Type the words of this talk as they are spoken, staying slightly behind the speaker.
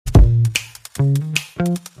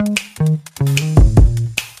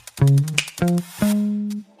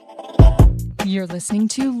You're listening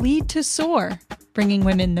to Lead to Soar, bringing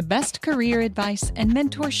women the best career advice and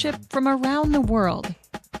mentorship from around the world.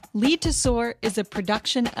 Lead to Soar is a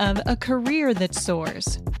production of A Career That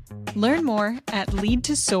Soars. Learn more at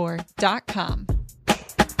leadtosoar.com.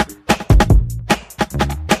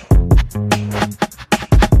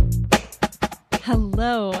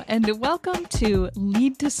 Hello, and welcome to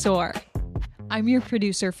Lead to Soar. I'm your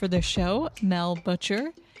producer for the show, Mel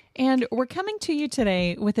Butcher, and we're coming to you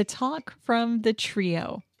today with a talk from the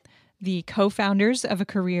trio, the co-founders of A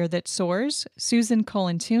Career That Soars, Susan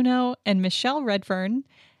Colantuno and Michelle Redfern,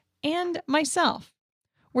 and myself.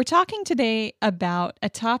 We're talking today about a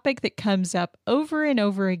topic that comes up over and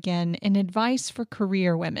over again in advice for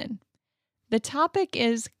career women. The topic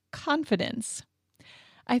is confidence.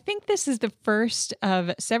 I think this is the first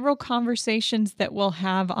of several conversations that we'll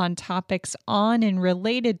have on topics on and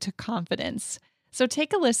related to confidence. So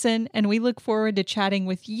take a listen, and we look forward to chatting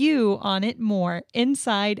with you on it more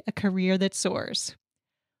inside A Career That Soars.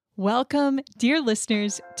 Welcome, dear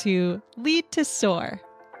listeners, to Lead to Soar.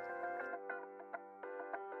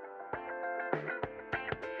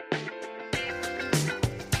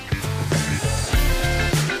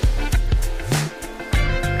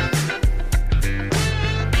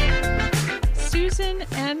 Susan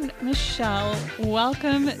and Michelle,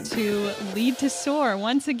 welcome to Lead to Soar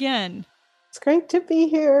once again. It's great to be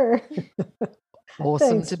here. Awesome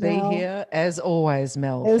Thanks, to be Mel. here, as always,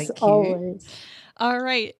 Mel. As Thank you. always. All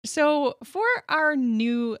right. So for our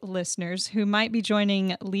new listeners who might be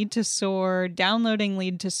joining Lead to Soar, downloading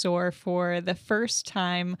Lead to Soar for the first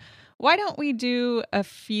time, why don't we do a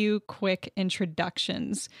few quick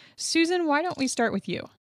introductions? Susan, why don't we start with you?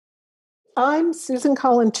 I'm Susan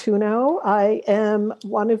Colantuno. I am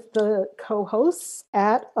one of the co-hosts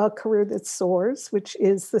at A Career That Soars, which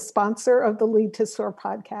is the sponsor of the Lead to Soar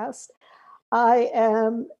podcast. I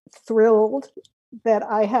am thrilled that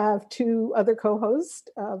I have two other co-hosts,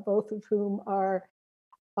 both of whom are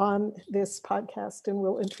on this podcast and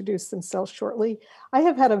will introduce themselves shortly. I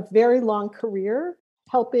have had a very long career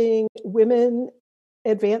helping women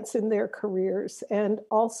advance in their careers and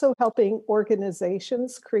also helping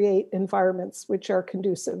organizations create environments which are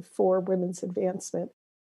conducive for women's advancement.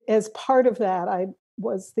 As part of that, I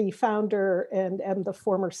was the founder and am the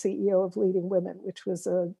former CEO of Leading Women, which was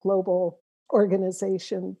a global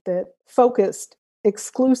organization that focused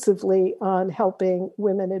exclusively on helping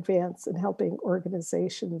women advance and helping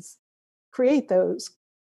organizations create those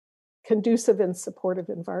conducive and supportive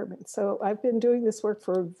environments. So I've been doing this work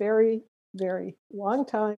for a very long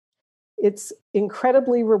time. It's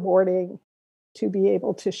incredibly rewarding to be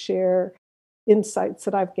able to share insights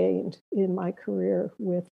that I've gained in my career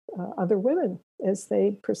with other women as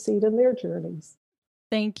they proceed in their journeys.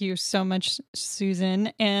 Thank you so much,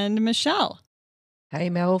 Susan and Michelle. Hey,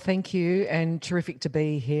 Mel, thank you, and terrific to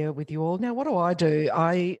be here with you all. Now, what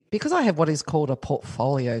do? Because I have what is called a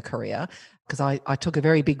portfolio career, because I took a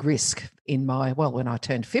very big risk in when I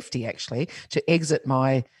turned 50, actually, to exit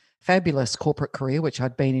my fabulous corporate career, which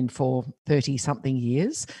I'd been in for 30-something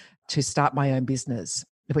years, to start my own business,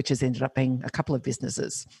 which has ended up being a couple of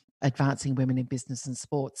businesses, advancing women in business and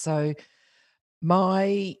sport. So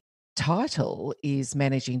my title is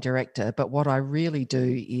managing director, but what I really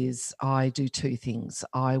do is I do two things.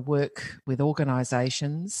 I work with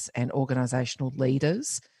organisations and organisational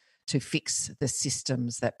leaders to fix the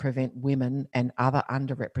systems that prevent women and other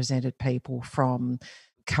underrepresented people from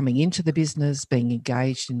coming into the business, being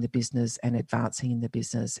engaged in the business and advancing in the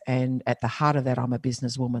business. And at the heart of that, I'm a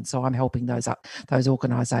businesswoman. So I'm helping those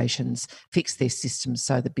organisations fix their systems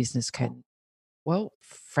so the business can,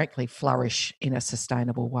 frankly, flourish in a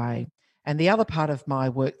sustainable way. And the other part of my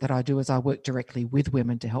work that I do is I work directly with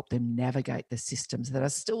women to help them navigate the systems that are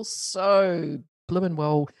still so bloomin'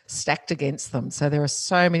 well stacked against them. So there are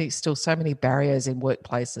still so many barriers in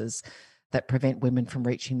workplaces that prevent women from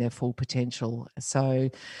reaching their full potential. So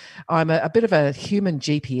I'm a bit of a human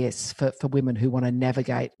GPS for women who want to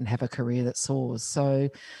navigate and have a career that soars. So,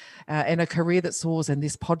 and A Career That Soars and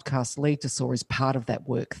this podcast, Lead to Soar, is part of that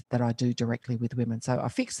work that I do directly with women. So I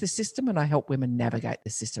fix the system and I help women navigate the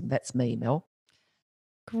system. That's me, Mel.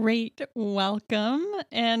 Great. Welcome.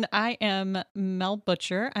 And I am Mel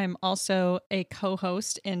Butcher. I'm also a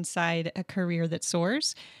co-host inside A Career That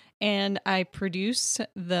Soars. And I produce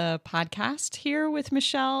the podcast here with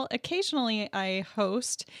Michelle. Occasionally I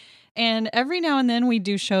host. And every now and then we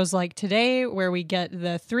do shows like today where we get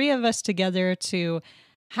the three of us together to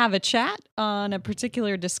have a chat on a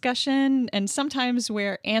particular discussion. And sometimes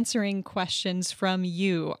we're answering questions from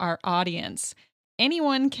you, our audience.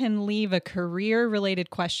 anyone can leave a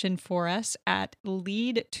career-related question for us at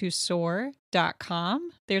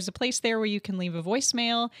leadtosoar.com. There's a place there where you can leave a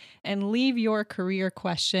voicemail and leave your career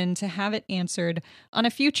question to have it answered on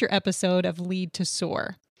a future episode of Lead to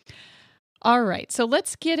Soar. All right, so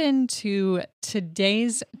let's get into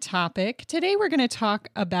today's topic. Today we're going to talk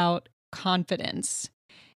about confidence.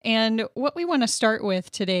 And what we want to start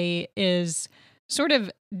with today is sort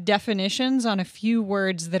of definitions on a few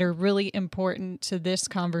words that are really important to this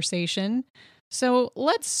conversation. So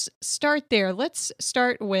let's start there. Let's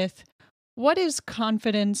start with what is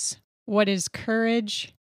confidence, what is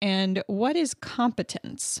courage, and what is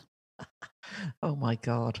competence? Oh my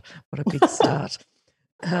God, what a big start.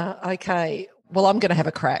 Okay, well, I'm going to have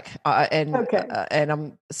a crack.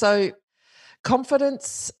 So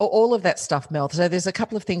confidence, all of that stuff, Mel. So there's a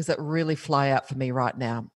couple of things that really fly out for me right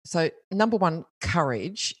now. So number one,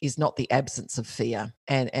 courage is not the absence of fear.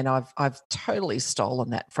 And I've totally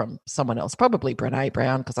stolen that from someone else, probably Brené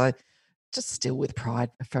Brown, because I just steal with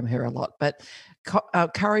pride from her a lot. But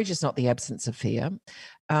courage is not the absence of fear.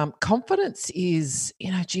 Confidence is,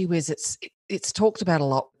 gee whiz, it's talked about a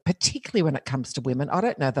lot, particularly when it comes to women. I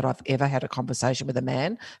don't know that I've ever had a conversation with a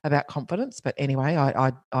man about confidence, but anyway,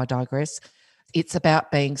 I digress. It's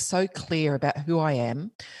about being so clear about who I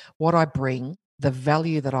am, what I bring, the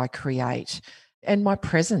value that I create, and my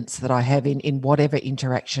presence that I have in whatever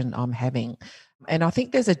interaction I'm having. And I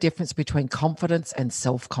think there's a difference between confidence and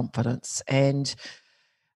self-confidence. And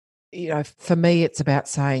for me, it's about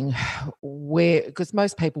saying because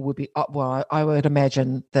most people would be, I would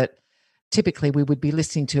imagine that typically we would be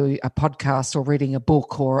listening to a podcast or reading a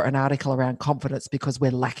book or an article around confidence because we're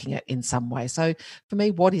lacking it in some way. So for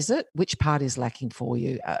me, what is it? Which part is lacking for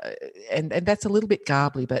you? And that's a little bit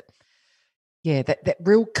garbly, but yeah, that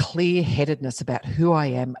real clear-headedness about who I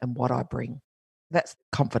am and what I bring. That's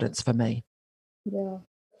confidence for me. Yeah.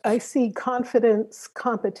 I see confidence,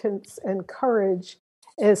 competence, and courage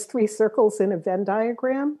as three circles in a Venn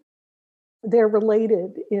diagram. They're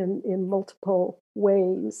related in multiple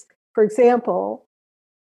ways. For example,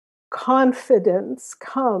 confidence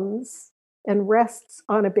comes and rests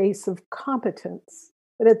on a base of competence.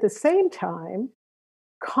 But at the same time,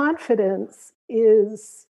 confidence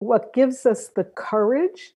is what gives us the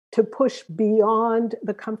courage to push beyond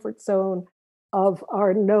the comfort zone of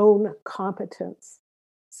our known competence.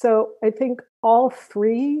 So I think all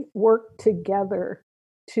three work together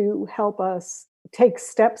to help us take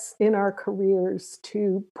steps in our careers,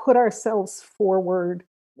 to put ourselves forward,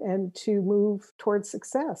 and to move towards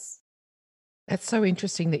success. That's so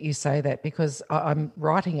interesting that you say that, because I'm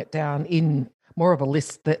writing it down in more of a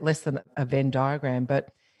list, that less than a Venn diagram, but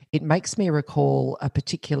it makes me recall a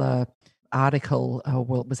particular article.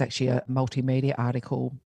 It was actually a multimedia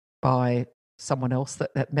article by someone else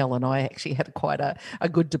that Mel and I actually had quite a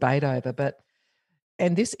good debate over.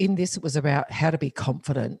 And it was about how to be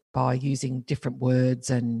confident by using different words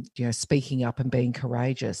and speaking up and being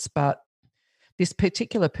courageous. But this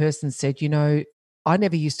particular person said, I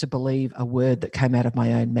never used to believe a word that came out of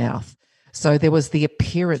my own mouth. So there was the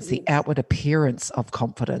appearance, the outward appearance of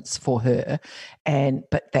confidence for her,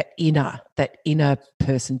 but that inner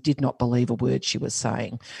person did not believe a word she was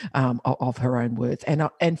saying of her own words.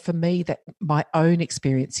 And for me, that my own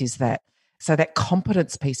experience is that. So that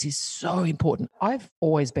competence piece is so important. I've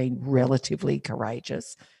always been relatively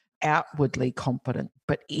courageous, outwardly confident,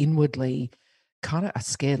 but inwardly kind of a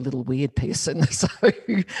scared little weird person. So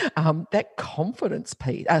that competence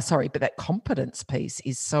piece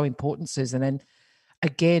is so important, Susan. And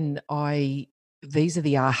again, these are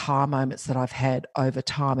the aha moments that I've had over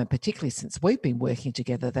time, and particularly since we've been working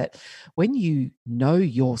together, that when you know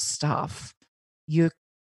your stuff, you're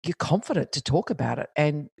confident to talk about it.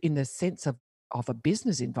 And in the sense of a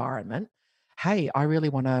business environment, hey, I really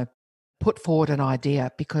want to put forward an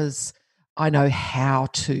idea because I know how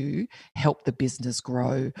to help the business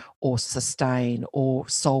grow or sustain or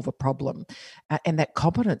solve a problem. And that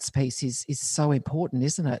competence piece is so important,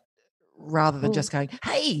 isn't it? Rather than just going,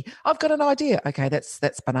 hey, I've got an idea. Okay, that's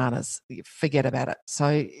bananas. Forget about it.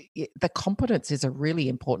 So the competence is a really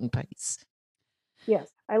important piece. Yes.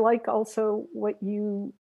 I like also what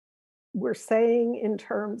you were saying in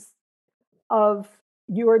terms of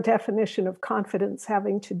your definition of confidence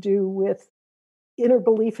having to do with inner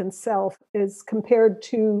belief in self as compared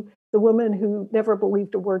to the woman who never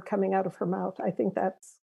believed a word coming out of her mouth. I think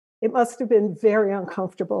it must have been very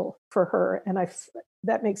uncomfortable for her. And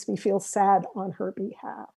that makes me feel sad on her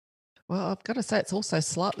behalf. Well, I've got to say, it's also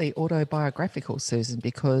slightly autobiographical, Susan,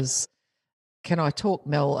 because can I talk,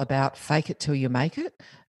 Mel, about fake it till you make it,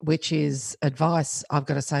 which is advice I've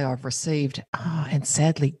got to say I've received and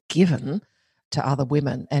sadly given to other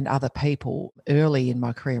women and other people early in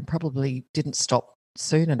my career and probably didn't stop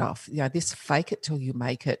soon enough. This fake it till you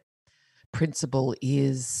make it principle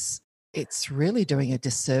it's really doing a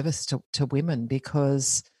disservice to women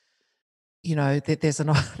because there's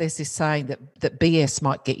this saying that BS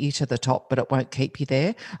might get you to the top, but it won't keep you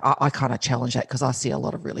there. I kind of challenge that because I see a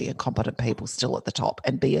lot of really incompetent people still at the top,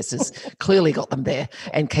 and BS has clearly got them there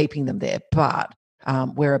and keeping them there. But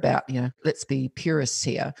we're about, let's be purists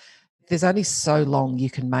here. There's only so long you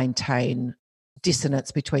can maintain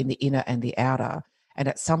dissonance between the inner and the outer. And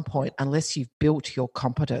at some point, unless you've built your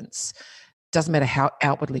competence, doesn't matter how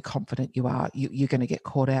outwardly confident you are, you're going to get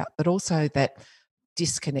caught out. But also that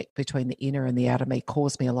disconnect between the inner and the outer me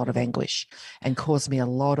caused me a lot of anguish and caused me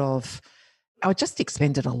I just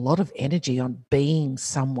expended a lot of energy on being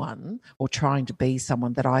someone or trying to be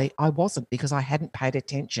someone that I wasn't, because I hadn't paid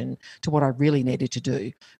attention to what I really needed to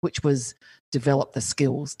do, which was develop the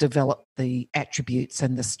skills, develop the attributes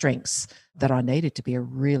and the strengths that I needed to be a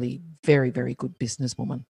really very, very good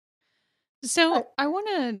businesswoman. So I want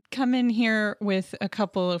to come in here with a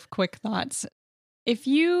couple of quick thoughts. If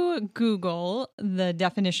you Google the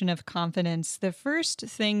definition of confidence, the first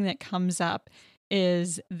thing that comes up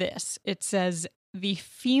is this. It says the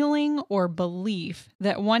feeling or belief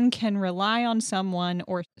that one can rely on someone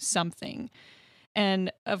or something.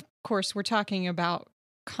 And of course, we're talking about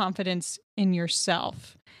confidence in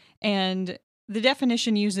yourself. And the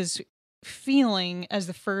definition uses feeling as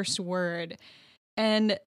the first word.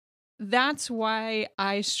 And that's why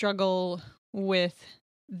I struggle with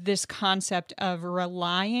this concept of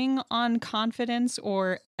relying on confidence,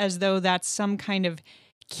 or as though that's some kind of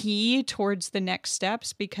key towards the next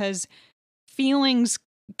steps, because feelings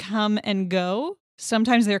come and go.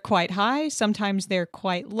 Sometimes they're quite high, sometimes they're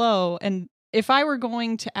quite low. And if I were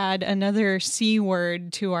going to add another C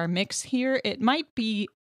word to our mix here, it might be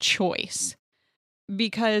choice.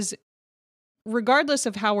 Because regardless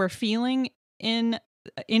of how we're feeling in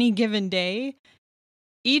any given day,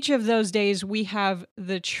 each of those days we have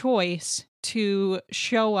the choice to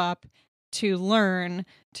show up, to learn,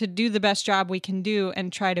 to do the best job we can do,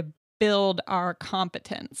 and try to build our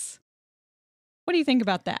competence. What do you think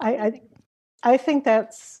about that? I think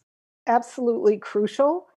that's absolutely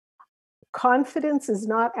crucial. Confidence is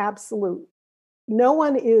not absolute. No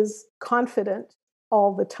one is confident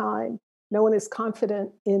all the time. No one is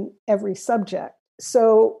confident in every subject.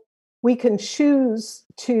 So we can choose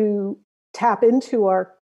to tap into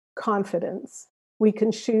our confidence. We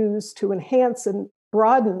can choose to enhance and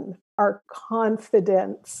broaden our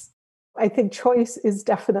confidence. I think choice is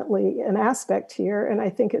definitely an aspect here. And I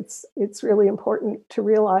think it's really important to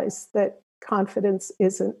realize that confidence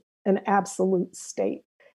isn't an absolute state.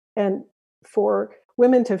 And for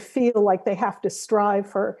women to feel like they have to strive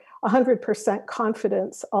for 100%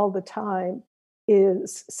 confidence all the time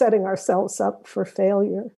is setting ourselves up for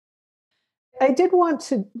failure. I did want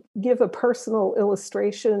to give a personal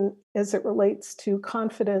illustration as it relates to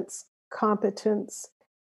confidence, competence,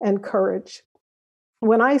 and courage.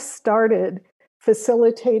 When I started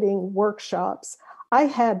facilitating workshops, I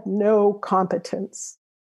had no competence.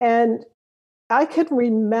 And I could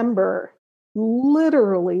remember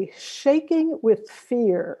literally shaking with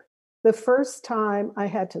fear the first time I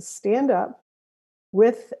had to stand up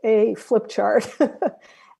with a flip chart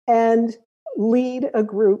and lead a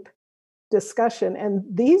group discussion. And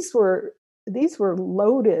these were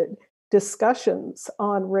loaded discussions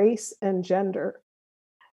on race and gender.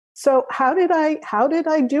 So how did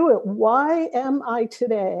I do it? Why am I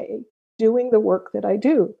today doing the work that I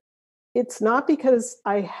do? It's not because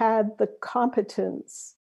I had the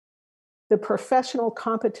competence, the professional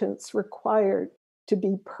competence required to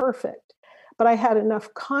be perfect, but I had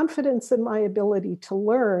enough confidence in my ability to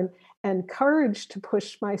learn and courage to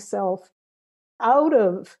push myself out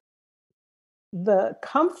of the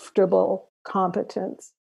comfortable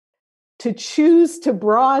competence, to choose to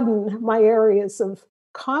broaden my areas of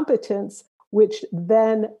competence, which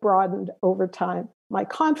then broadened over time my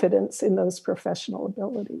confidence in those professional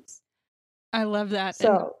abilities. I love that.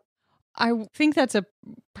 So I think that's a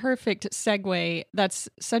perfect segue. That's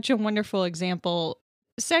such a wonderful example.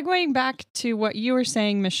 Segueing back to what you were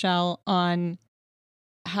saying, Michelle, on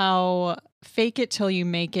how fake it till you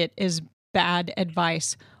make it is bad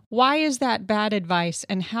advice. Why is that bad advice,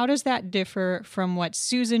 and how does that differ from what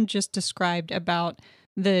Susan just described about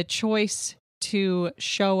the choice to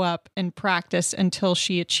show up and practice until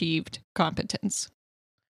she achieved competence?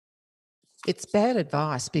 It's bad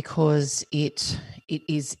advice because it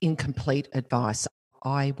is incomplete advice.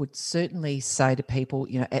 I would certainly say to people,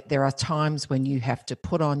 there are times when you have to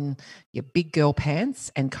put on your big girl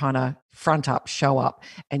pants and kind of front up, show up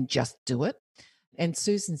and just do it. And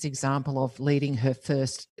Susan's example of leading her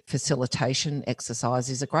first facilitation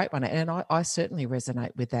exercise is a great one. And I certainly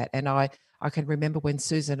resonate with that. And I can remember when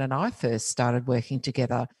Susan and I first started working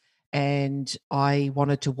together, and I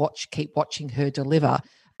wanted to keep watching her deliver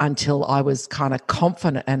until I was kind of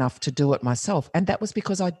confident enough to do it myself. And that was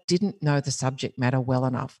because I didn't know the subject matter well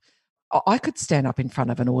enough. I could stand up in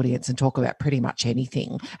front of an audience and talk about pretty much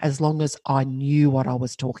anything as long as I knew what I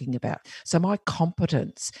was talking about. So my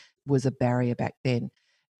competence was a barrier back then.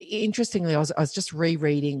 Interestingly, I was just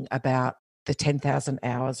rereading about the 10,000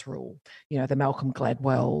 hours rule, the Malcolm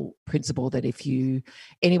Gladwell principle that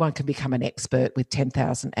anyone can become an expert with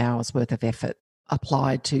 10,000 hours worth of effort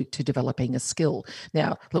applied to developing a skill.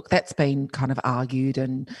 Now, look, that's been kind of argued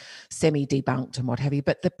and semi-debunked and what have you,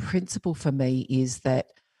 but the principle for me is that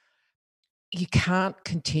you can't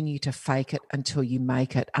continue to fake it until you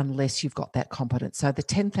make it unless you've got that competence. So the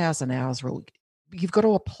 10,000 hours rule, you've got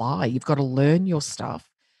to apply, you've got to learn your stuff,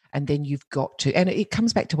 and then you've got to, and it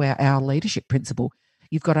comes back to our leadership principle,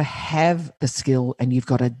 you've got to have the skill and you've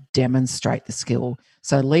got to demonstrate the skill.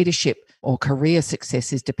 So leadership or career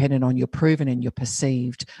success is dependent on your proven and your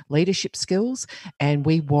perceived leadership skills. And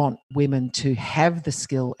we want women to have the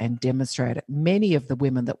skill and demonstrate it. Many of the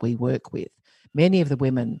women that we work with, many of the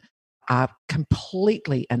women are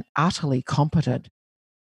completely and utterly competent,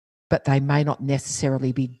 but they may not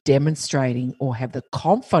necessarily be demonstrating or have the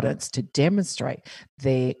confidence to demonstrate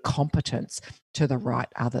their competence to the right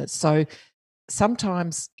others. So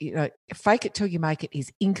sometimes, fake it till you make it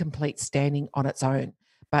is incomplete standing on its own.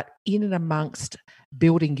 But in and amongst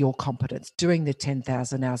building your competence, doing the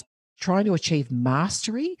 10,000 hours, trying to achieve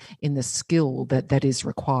mastery in the skill that is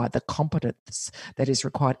required, the competence that is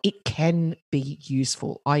required, it can be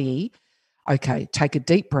useful, i.e., okay, take a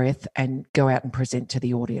deep breath and go out and present to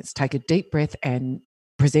the audience. Take a deep breath and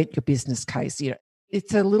present your business case.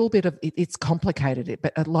 It's a little bit of, it's complicated,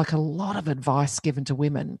 but like a lot of advice given to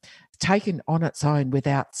women, taken on its own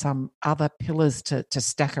without some other pillars to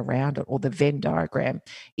stack around it or the Venn diagram,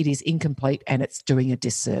 it is incomplete and it's doing a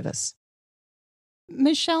disservice.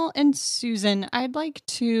 Michelle and Susan, I'd like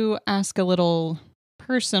to ask a little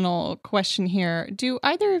personal question here. Do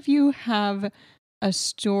either of you have a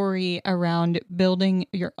story around building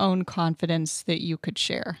your own confidence that you could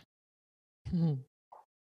share?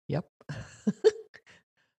 Yep.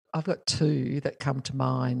 I've got two that come to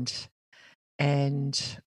mind. And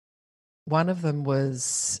one of them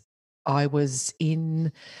was I was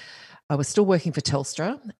still working for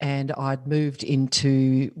Telstra, and I'd moved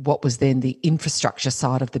into what was then the infrastructure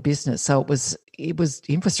side of the business. So it was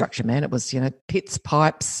infrastructure, man. It was, pits,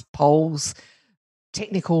 pipes, poles,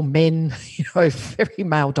 technical men, very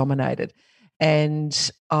male dominated.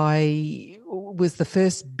 And I was the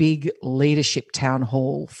first big leadership town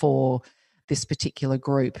hall for this particular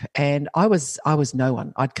group. And I was no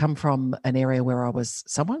one. I'd come from an area where I was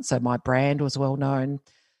someone. So my brand was well known,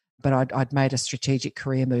 but I'd made a strategic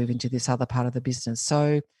career move into this other part of the business.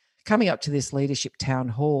 So coming up to this leadership town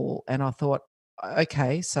hall, and I thought,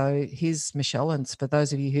 okay, so here's Michelle. And for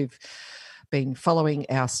those of you who've been following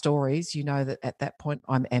our stories, you know that at that point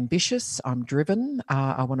I'm ambitious, I'm driven,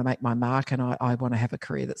 I want to make my mark, and I want to have a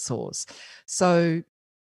career that soars. So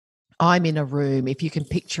I'm in a room, if you can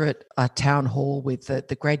picture it, a town hall with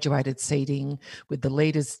the graduated seating, with the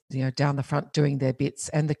leaders down the front doing their bits,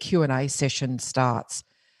 and the Q&A session starts.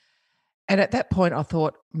 And at that point, I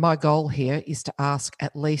thought my goal here is to ask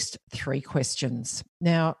at least 3 questions.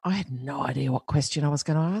 Now, I had no idea what question I was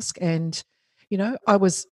going to ask, and I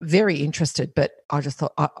was very interested, but I just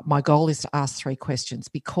thought my goal is to ask 3 questions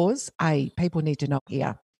because A, people need to know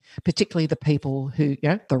here, particularly the people who,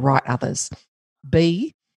 the right others.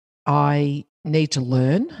 B, I need to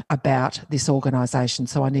learn about this organisation.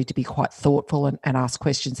 So I need to be quite thoughtful and ask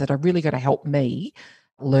questions that are really going to help me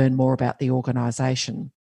learn more about the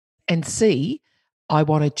organisation. And C, I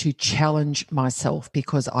wanted to challenge myself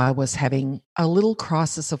because I was having a little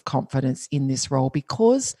crisis of confidence in this role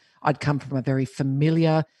because I'd come from a very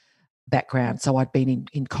familiar background. So I'd been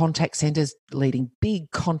in contact centres, leading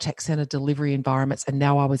big contact centre delivery environments, and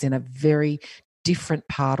now I was in a very different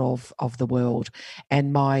part of the world.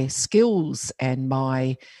 And my skills and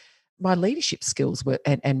my leadership skills were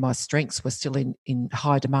and my strengths were still in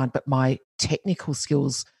high demand, but my technical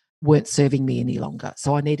skills weren't serving me any longer.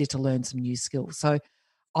 So I needed to learn some new skills. So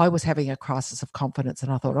I was having a crisis of confidence,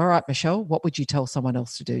 and I thought, all right, Michelle, what would you tell someone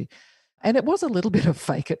else to do? And it was a little bit of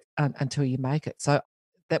fake it until you make it. So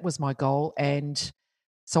that was my goal. And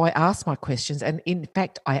so I asked my questions. And in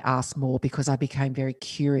fact, I asked more because I became very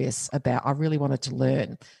curious I really wanted to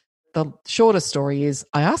learn. the shorter story is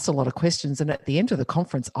I asked a lot of questions, and at the end of the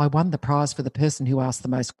conference, I won the prize for the person who asked the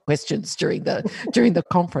most questions during the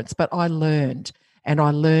conference. But I learned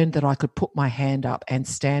that I could put my hand up and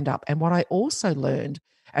stand up. And what I also learned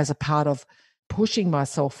as a part of pushing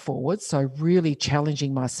myself forward, so really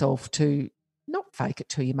challenging myself to not fake it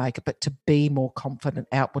till you make it, but to be more confident,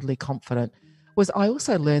 outwardly confident, was I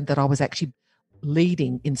also learned that I was actually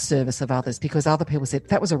leading in service of others, because other people said,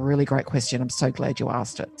 that was a really great question. I'm so glad you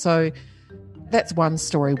asked it. So that's one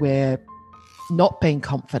story where not being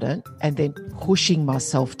confident and then pushing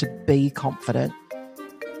myself to be confident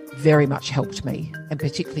very much helped me, and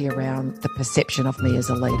particularly around the perception of me as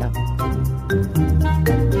a leader.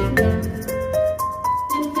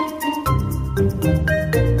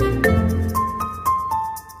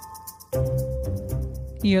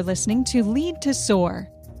 You're listening to Lead to Soar.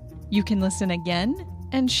 You can listen again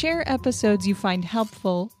and share episodes you find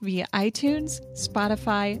helpful via iTunes,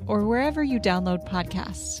 Spotify, or wherever you download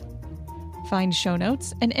podcasts. Find show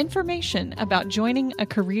notes and information about joining a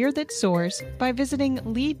career that soars by visiting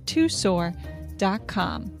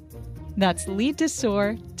leadtosoar.com. That's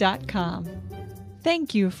leadtosoar.com.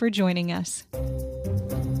 Thank you for joining us.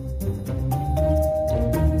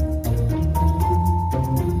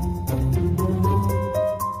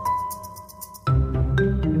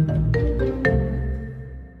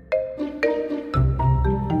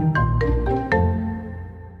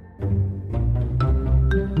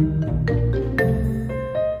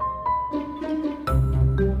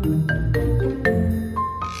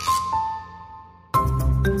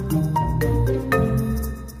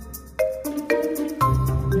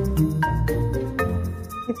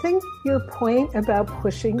 I think your point about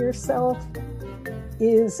pushing yourself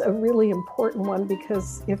is a really important one,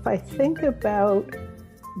 because if I think about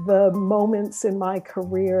the moments in my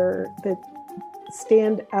career that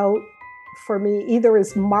stand out for me, either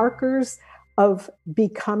as markers of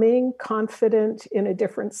becoming confident in a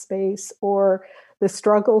different space or the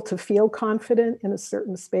struggle to feel confident in a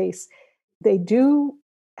certain space, they do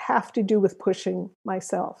have to do with pushing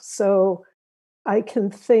myself. So I can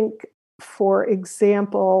think, for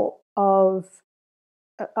example, I'll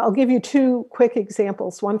give you two quick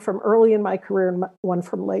examples, one from early in my career and one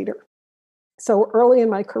from later. So early in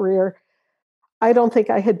my career, I don't think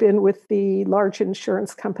I had been with the large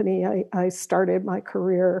insurance company I started my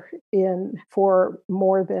career in for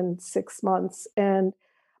more than 6 months. And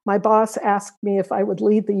my boss asked me if I would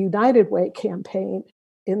lead the United Way campaign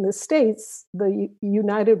in the States. The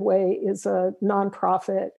United Way is a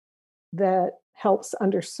nonprofit that helps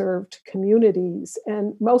underserved communities.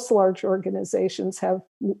 And most large organizations have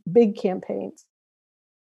big campaigns.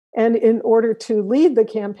 And in order to lead the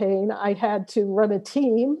campaign, I had to run a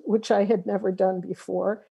team, which I had never done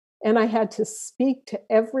before. And I had to speak to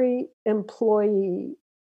every employee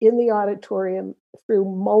in the auditorium through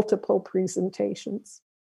multiple presentations.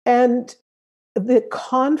 And the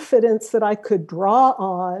confidence that I could draw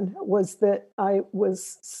on was that I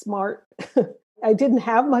was smart. I didn't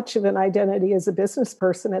have much of an identity as a business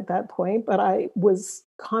person at that point, but I was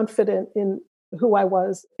confident in who I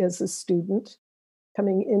was as a student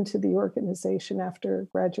coming into the organization after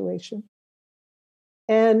graduation.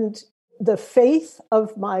 And the faith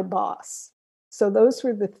of my boss. So those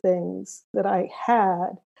were the things that I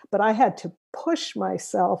had, but I had to push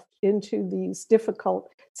myself into these difficult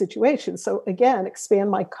situations. So again, expand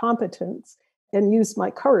my competence and use my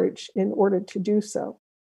courage in order to do so.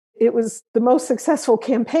 It was the most successful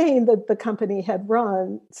campaign that the company had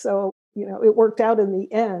run. So, it worked out in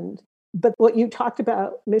the end. But what you talked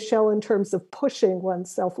about, Michelle, in terms of pushing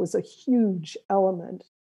oneself was a huge element.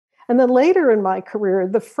 And then later in my career,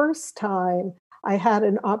 the first time I had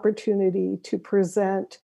an opportunity to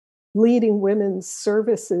present leading women's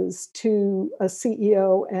services to a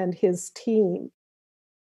CEO and his team,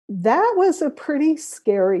 that was a pretty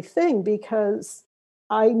scary thing, because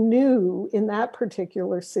I knew in that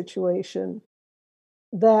particular situation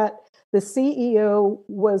that the CEO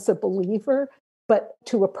was a believer, but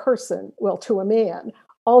to a person, to a man.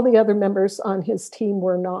 All the other members on his team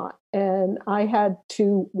were not. And I had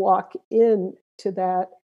to walk into that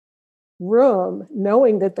room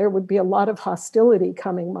knowing that there would be a lot of hostility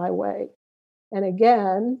coming my way. And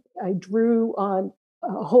again, I drew on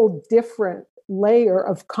a whole different layer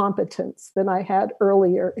of competence than I had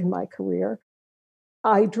earlier in my career.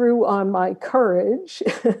 I drew on my courage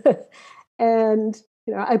and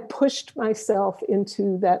I pushed myself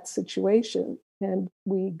into that situation, and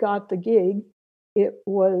we got the gig. It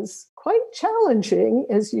was quite challenging,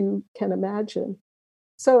 as you can imagine.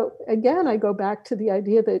 So again, I go back to the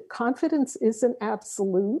idea that confidence isn't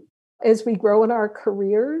absolute. As we grow in our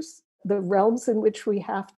careers, the realms in which we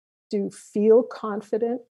have to feel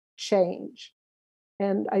confident change.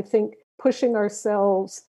 And I think pushing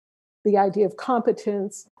ourselves, the idea of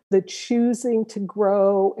competence, the choosing to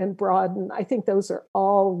grow and broaden, I think those are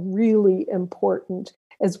all really important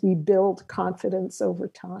as we build confidence over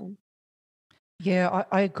time. Yeah,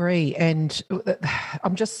 I agree. And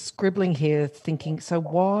I'm just scribbling here thinking, so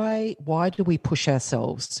why do we push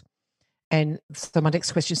ourselves? And so my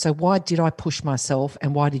next question, so why did I push myself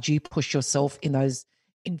and why did you push yourself in those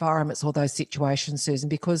environments or those situations, Susan?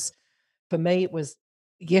 Because for me, it was,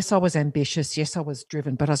 yes, I was ambitious. Yes, I was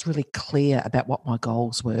driven, but I was really clear about what my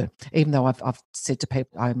goals were. Even though I've said to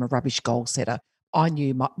people, I'm a rubbish goal setter. I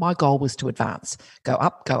knew my goal was to advance, go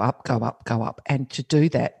up, go up, go up, go up. And to do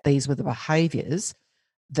that, these were the behaviours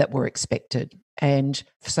that were expected. And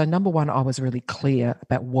so, number one, I was really clear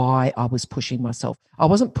about why I was pushing myself. I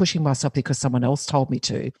wasn't pushing myself because someone else told me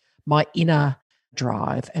to. My inner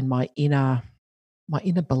drive and my inner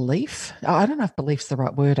belief, I don't know if belief's the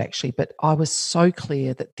right word actually, but I was so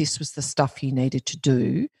clear that this was the stuff you needed to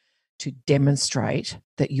do to demonstrate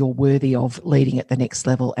that you're worthy of leading at the next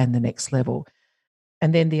level and the next level.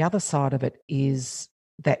 And then the other side of it is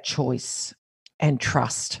that choice and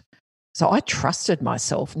trust. So I trusted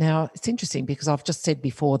myself. Now, it's interesting because I've just said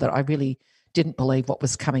before that I really didn't believe what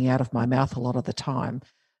was coming out of my mouth a lot of the time.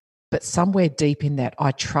 But somewhere deep in that,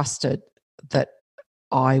 I trusted that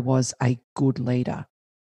I was a good leader.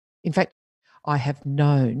 In fact, I have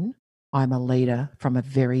known I'm a leader from a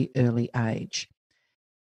very early age.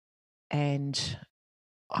 And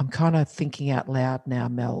I'm kind of thinking out loud now,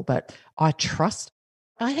 Mel, but I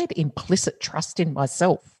had implicit trust in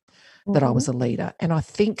myself that I was a leader. And I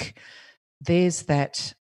think there's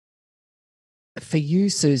that for you,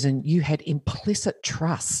 Susan, you had implicit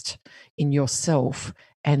trust in yourself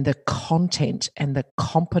and the content and the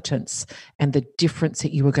competence and the difference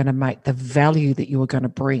that you were going to make, the value that you were going to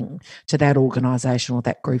bring to that organisation or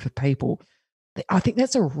that group of people. I think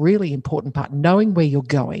that's a really important part, knowing where you're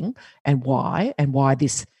going and why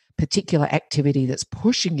this particular activity that's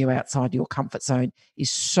pushing you outside your comfort zone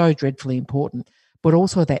is so dreadfully important, but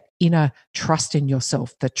also that inner trust in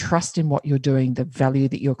yourself, the trust in what you're doing, the value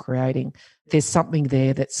that you're creating. There's something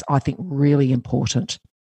there that's, I think, really important.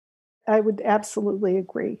 I would absolutely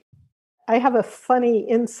agree. I have a funny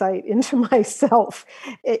insight into myself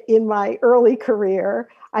in my early career.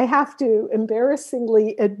 I have to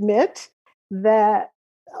embarrassingly admit that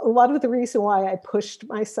a lot of the reason why I pushed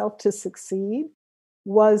myself to succeed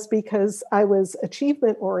was because I was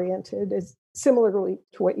achievement oriented, as similarly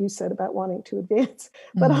to what you said about wanting to advance,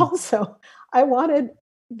 but also I wanted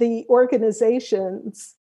the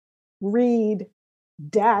organizations read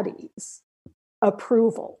daddy's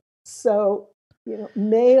approval. So,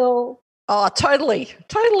 male. Oh, totally.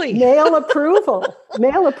 Male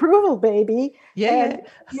approval, baby. Yeah. And,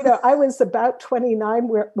 I was about 29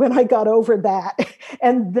 when I got over that.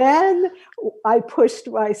 And then I pushed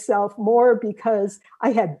myself more because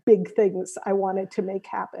I had big things I wanted to make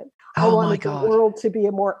happen. I wanted the world to be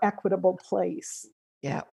a more equitable place.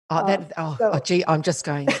 Yeah. Gee, I'm just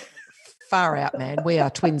going far out, man. We are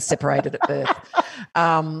twins separated at birth.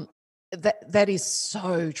 That is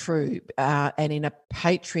so true. And in a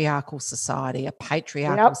patriarchal society, a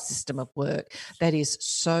patriarchal system of work, that is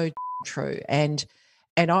so true. And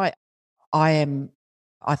I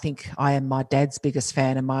think I am my dad's biggest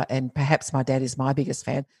fan, and perhaps my dad is my biggest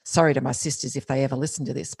fan. Sorry to my sisters if they ever listen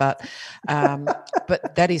to this, but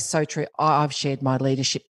that is so true. I've shared my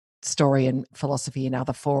leadership story and philosophy in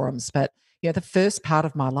other forums, but the first part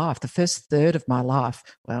of my life, the first third of my life,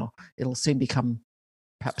 well, it'll soon become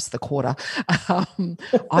perhaps the quarter.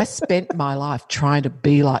 I spent my life trying to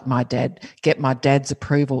be like my dad, get my dad's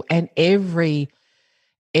approval, and every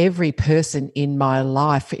person in my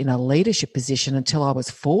life in a leadership position until I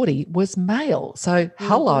was 40 was male. So,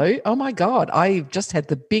 hello, oh my God, I just had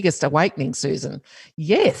the biggest awakening, Susan.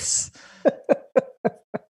 Yes.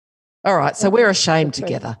 All right, so we're ashamed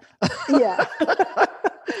together. Yeah.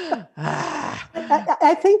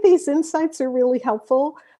 I think these insights are really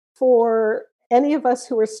helpful for any of us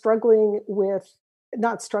who are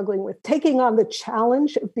taking on the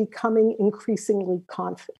challenge of becoming increasingly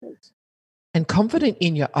confident. And confident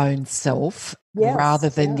in your own self rather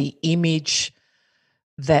than the image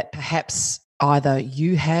that perhaps either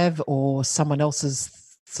you have or someone else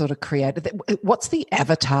has sort of created. What's the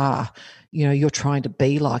avatar, you're trying to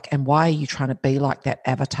be like, and why are you trying to be like that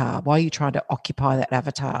avatar? Why are you trying to occupy that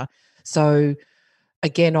avatar? So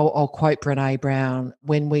again, I'll quote Brené Brown,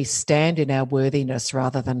 when we stand in our worthiness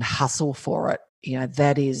rather than hustle for it,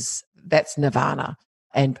 that's nirvana.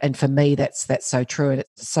 And for me, that's so true. And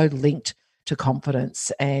it's so linked to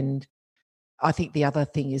confidence. And I think the other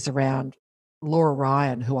thing is around Laura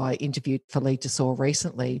Ryan, who I interviewed for Lead to Soar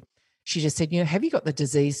recently. She just said, have you got the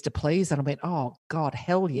disease to please? And I went, oh, God,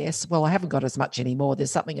 hell yes. Well, I haven't got as much anymore.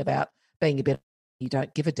 There's something about being a bit, you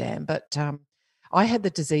don't give a damn. But I had the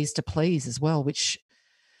disease to please as well, which,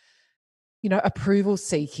 approval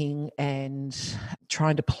seeking and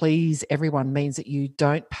trying to please everyone means that you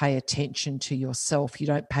don't pay attention to yourself. You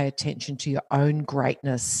don't pay attention to your own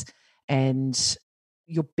greatness, and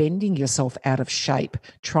you're bending yourself out of shape,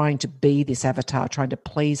 trying to be this avatar, trying to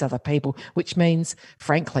please other people, which means,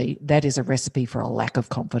 frankly, that is a recipe for a lack of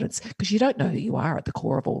confidence because you don't know who you are at the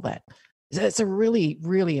core of all that. So it's a really,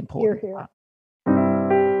 really important part.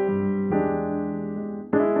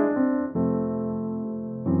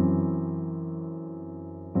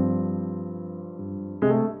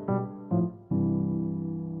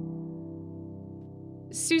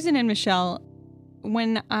 Susan and Michelle,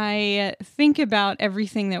 when I think about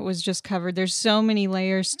everything that was just covered, there's so many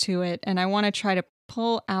layers to it, and I want to try to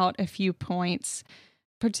pull out a few points,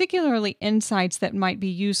 particularly insights that might be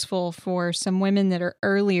useful for some women that are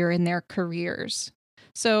earlier in their careers.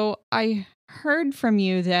 So I heard from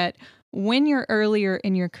you that when you're earlier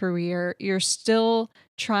in your career, you're still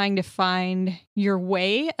trying to find your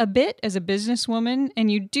way a bit as a businesswoman,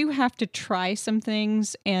 and you do have to try some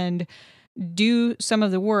things and do some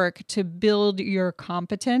of the work to build your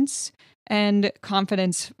competence, and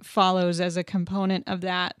confidence follows as a component of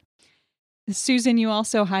that. Susan, you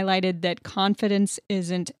also highlighted that confidence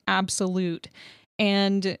isn't absolute,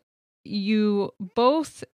 and you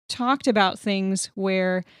both talked about things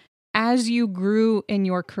where as you grew in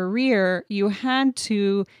your career, you had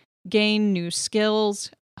to gain new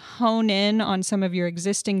skills, hone in on some of your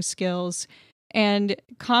existing skills, and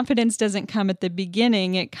confidence doesn't come at the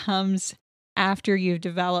beginning, it comes after you've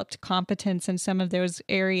developed competence in some of those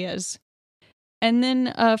areas. And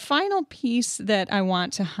then a final piece that I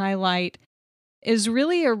want to highlight is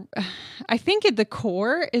really, I think at the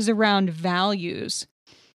core is around values.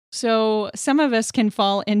 So some of us can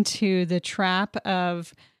fall into the trap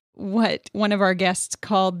of what one of our guests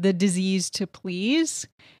called the disease to please.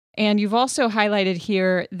 And you've also highlighted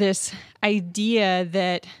here this idea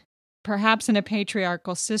that perhaps in a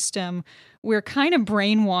patriarchal system, we're kind of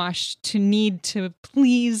brainwashed to need to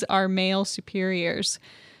please our male superiors.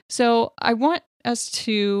 So I want us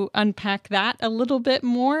to unpack that a little bit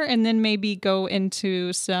more and then maybe go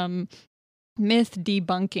into some myth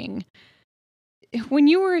debunking. When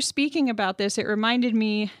you were speaking about this, it reminded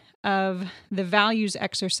me of the values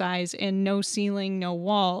exercise in No Ceiling, No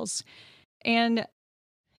Walls. And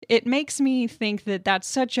it makes me think that that's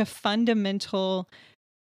such a fundamental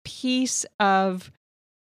piece of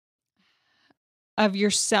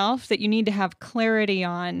yourself that you need to have clarity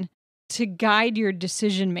on to guide your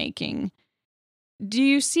decision making. Do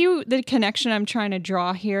you see the connection I'm trying to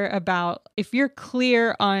draw here about if you're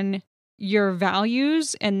clear on your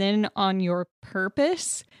values and then on your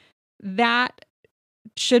purpose, that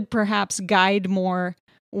should perhaps guide more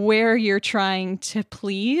where you're trying to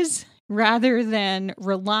please rather than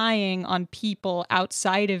relying on people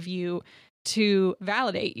outside of you to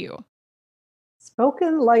validate you?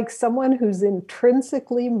 Spoken like someone who's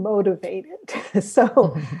intrinsically motivated.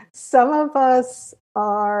 So some of us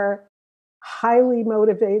are highly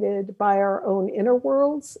motivated by our own inner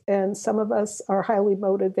worlds, and some of us are highly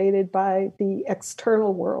motivated by the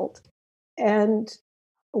external world. And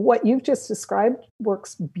what you've just described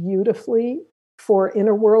works beautifully for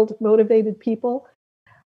inner world motivated people.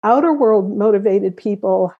 Outer world motivated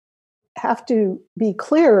people have to be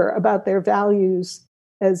clear about their values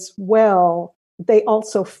as well. They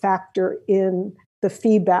also factor in the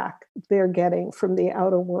feedback they're getting from the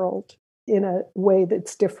outer world in a way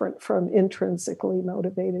that's different from intrinsically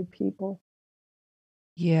motivated people.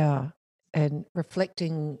 Yeah. And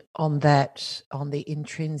reflecting on that, on the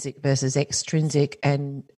intrinsic versus extrinsic,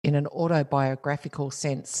 and in an autobiographical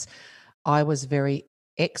sense, I was very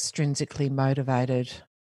extrinsically motivated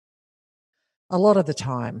a lot of the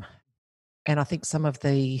time. And I think some of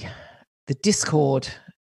the discord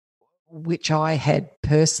which I had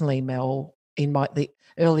personally, Mel, in the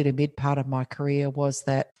early to mid part of my career was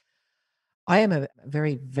that I am a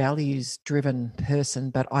very values-driven person,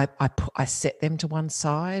 but I set them to one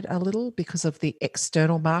side a little because of the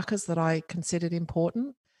external markers that I considered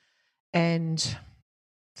important. And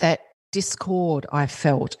that discord I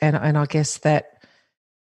felt, and I guess that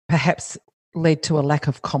perhaps led to a lack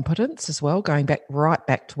of competence as well, going right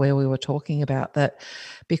back to where we were talking about that,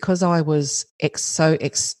 because I was so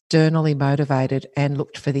externally motivated and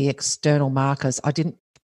looked for the external markers, I didn't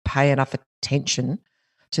pay enough attention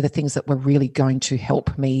to the things that were really going to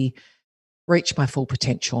help me reach my full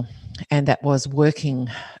potential. And that was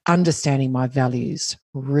understanding my values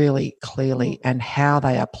really clearly and how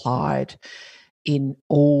they applied in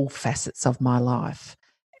all facets of my life.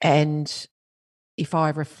 And if I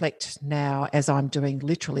reflect now, as I'm doing,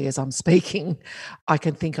 literally as I'm speaking, I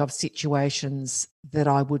can think of situations that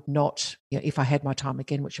I would not, if I had my time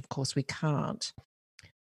again, which of course we can't,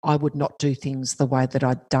 I would not do things the way that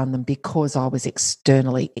I'd done them because I was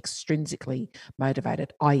extrinsically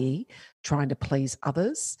motivated, i.e., trying to please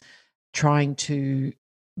others, trying to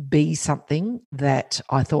be something that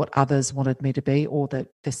I thought others wanted me to be or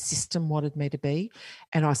the system wanted me to be.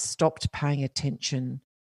 And I stopped paying attention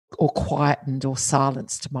or quietened or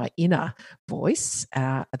silenced my inner voice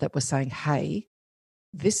that was saying, hey,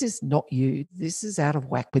 this is not you. This is out of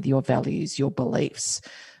whack with your values, your beliefs.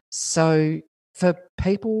 So for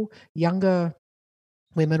people, younger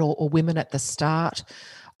women or women at the start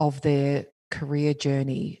of their career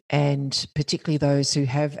journey, and particularly those who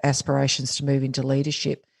have aspirations to move into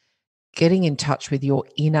leadership, getting in touch with your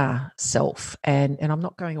inner self. And I'm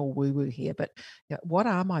not going all woo-woo here, but what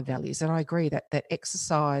are my values? And I agree that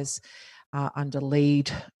exercise under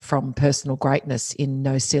lead from Personal Greatness in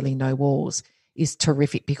No Ceiling, No Walls is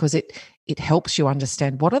terrific because it helps you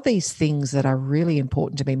understand what are these things that are really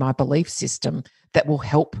important to me, my belief system that will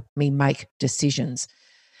help me make decisions.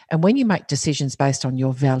 And when you make decisions based on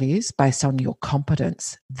your values, based on your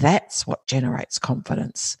competence, that's what generates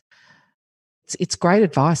confidence. It's great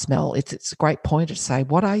advice, Mel. It's a great pointer to say,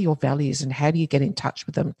 what are your values and how do you get in touch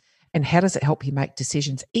with them? And how does it help you make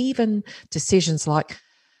decisions? Even decisions like,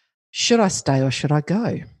 should I stay or should I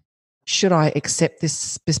go? Should I accept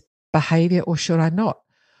this behavior or should I not?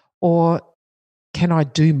 Or can I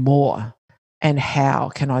do more? And how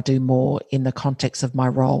can I do more in the context of my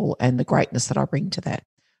role and the greatness that I bring to that?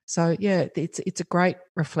 So, yeah, it's a great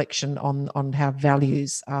reflection on how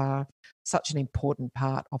values are such an important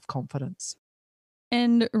part of confidence.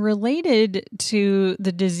 And related to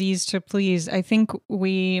the disease to please, I think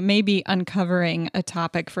we may be uncovering a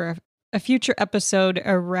topic for a future episode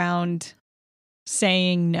around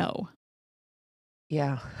saying no.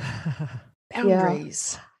 Yeah.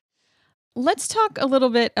 Boundaries. Yeah. Let's talk a little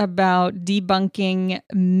bit about debunking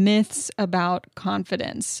myths about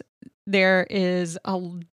confidence. There is a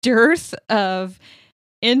dearth of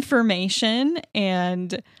information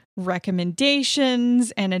and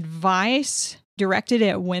recommendations and advice directed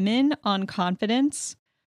at women on confidence.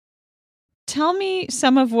 Tell me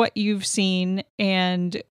some of what you've seen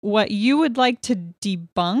and what you would like to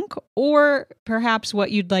debunk, or perhaps what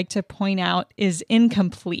you'd like to point out is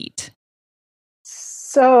incomplete.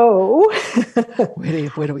 So, where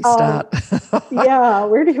do we start?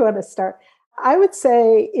 Where do you want to start? I would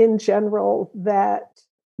say in general that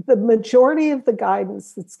the majority of the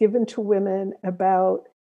guidance that's given to women about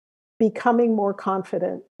becoming more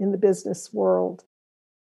confident in the business world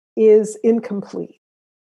is incomplete.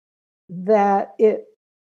 That it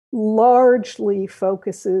largely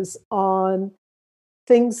focuses on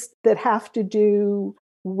things that have to do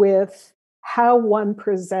with how one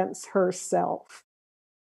presents herself,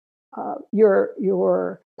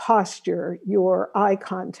 your posture, your eye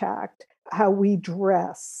contact, how we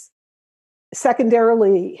dress.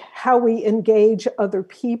 Secondarily, how we engage other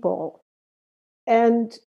people.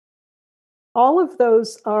 And all of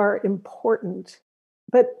those are important,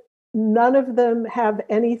 but none of them have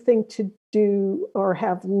anything to do or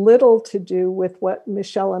have little to do with what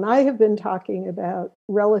Michelle and I have been talking about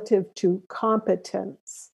relative to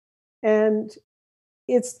competence. And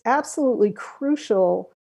it's absolutely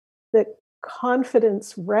crucial that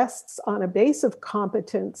confidence rests on a base of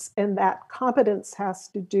competence, and that competence has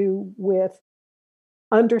to do with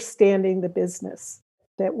understanding the business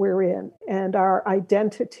that we're in and our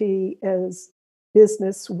identity as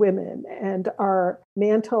business women and our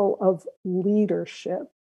mantle of leadership.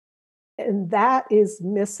 And that is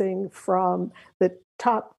missing from the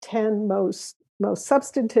top 10 most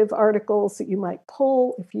substantive articles that you might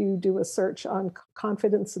pull if you do a search on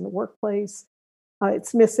confidence in the workplace.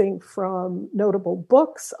 It's missing from notable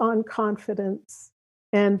books on confidence.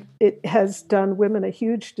 And it has done women a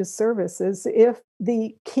huge disservice, as if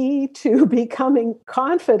the key to becoming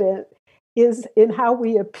confident is in how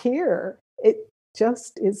we appear. It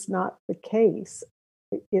just is not the case.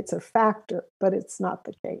 It's a factor, but it's not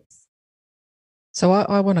the case. So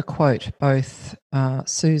I want to quote both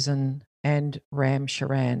Susan and Ram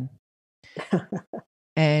Charan.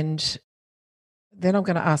 And then I'm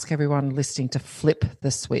going to ask everyone listening to flip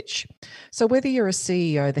the switch. So whether you're a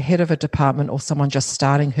CEO, the head of a department, or someone just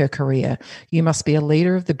starting her career, you must be a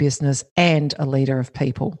leader of the business and a leader of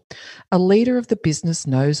people. A leader of the business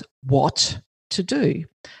knows what to do.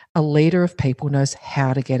 A leader of people knows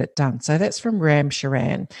how to get it done. So that's from Ram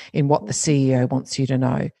Charan in What the CEO Wants You to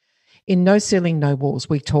Know. In No Ceiling, No Walls,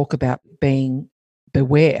 we talk about being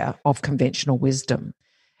beware of conventional wisdom.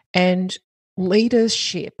 And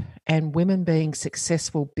leadership and women being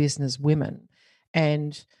successful business women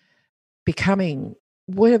and becoming,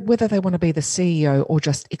 whether they want to be the CEO or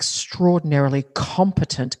just extraordinarily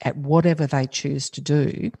competent at whatever they choose to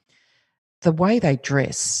do, the way they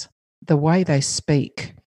dress, the way they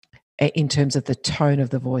speak, in terms of the tone of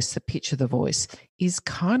the voice, the pitch of the voice, is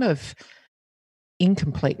kind of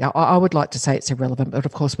incomplete. I would like to say it's irrelevant, but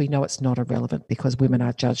of course we know it's not irrelevant because women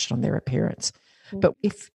are judged on their appearance. But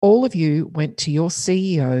if all of you went to your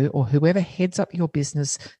CEO or whoever heads up your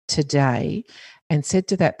business today and said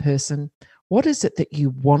to that person, what is it that you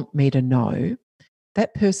want me to know?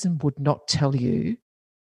 That person would not tell you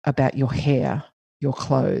about your hair, your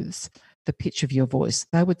clothes, the pitch of your voice.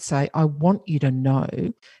 They would say, I want you to know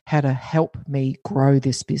how to help me grow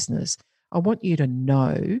this business. I want you to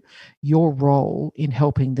know your role in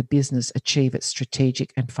helping the business achieve its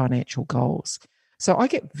strategic and financial goals. So I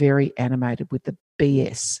get very animated with the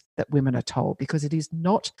BS that women are told because it is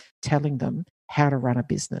not telling them how to run a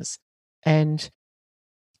business. And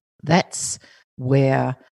that's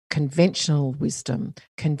where conventional wisdom,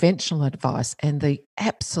 conventional advice, and the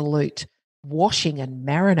absolute washing and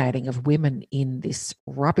marinating of women in this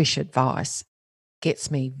rubbish advice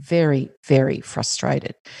gets me very, very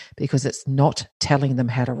frustrated because it's not telling them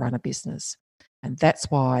how to run a business. And that's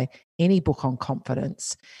why any book on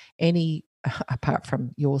confidence, any, apart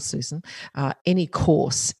from yours, Susan, any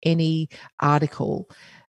course, any article,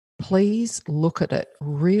 please look at it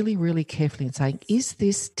really, really carefully and saying, is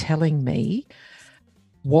this telling me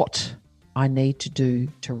what I need to do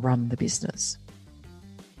to run the business?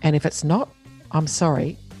 And if it's not, I'm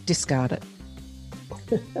sorry, discard it.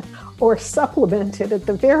 Or supplement it at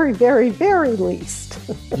the very, very, very least.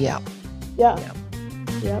 Yeah. Yeah.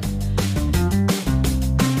 Yep.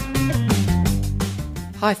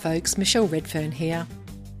 Hi folks, Michelle Redfern here.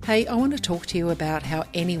 Hey, I want to talk to you about how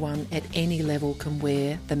anyone at any level can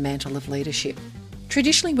wear the mantle of leadership.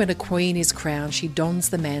 Traditionally, when a queen is crowned, she dons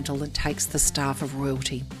the mantle and takes the staff of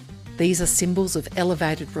royalty. These are symbols of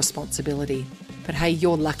elevated responsibility. But hey,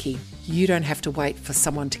 you're lucky. You don't have to wait for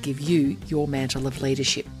someone to give you your mantle of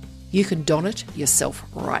leadership. You can don it yourself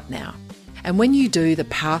right now. And when you do, the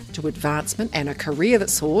path to advancement and a career that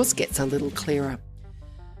soars gets a little clearer.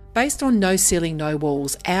 Based on No Ceiling, No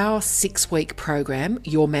Walls, our 6-week program,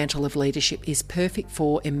 Your Mantle of Leadership, is perfect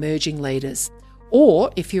for emerging leaders.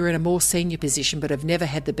 Or if you're in a more senior position but have never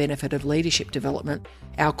had the benefit of leadership development,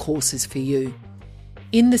 our course is for you.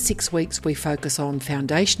 In the 6 weeks, we focus on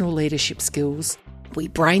foundational leadership skills, we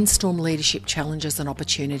brainstorm leadership challenges and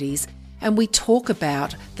opportunities, and we talk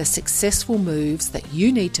about the successful moves that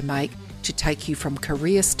you need to make to take you from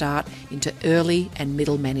career start into early and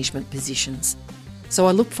middle management positions. So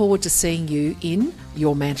I look forward to seeing you in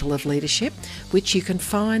Your Mantle of Leadership, which you can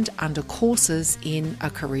find under courses in A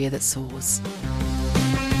Career That Soars.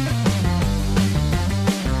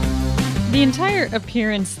 The entire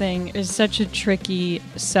appearance thing is such a tricky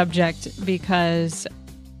subject because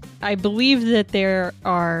I believe that there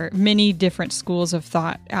are many different schools of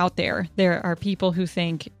thought out there. There are people who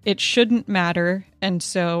think it shouldn't matter, and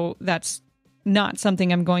so that's not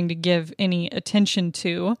something I'm going to give any attention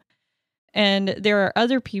to. And there are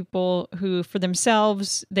other people who, for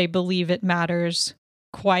themselves, they believe it matters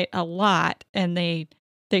quite a lot, and they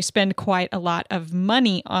spend quite a lot of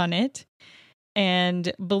money on it,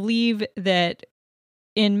 and believe that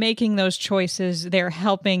in making those choices, they're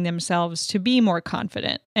helping themselves to be more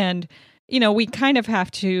confident. And, we kind of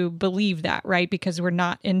have to believe that, right? Because we're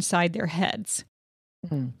not inside their heads.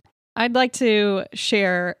 Mm-hmm. I'd like to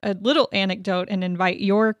share a little anecdote and invite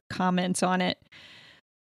your comments on it.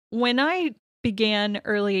 When I began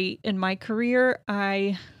early in my career,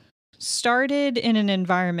 I started in an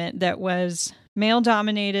environment that was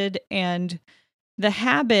male-dominated, and the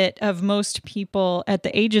habit of most people at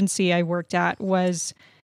the agency I worked at was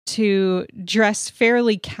to dress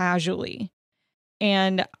fairly casually.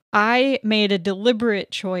 And I made a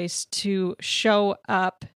deliberate choice to show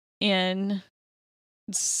up in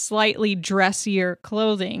slightly dressier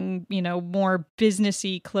clothing, more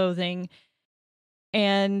businessy clothing.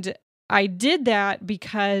 And I did that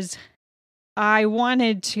because I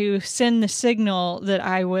wanted to send the signal that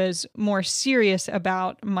I was more serious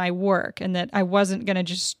about my work and that I wasn't going to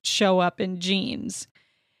just show up in jeans.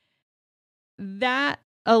 That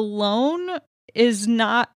alone is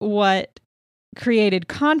not what created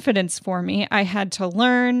confidence for me. I had to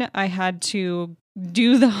learn, I had to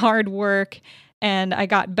do the hard work, and I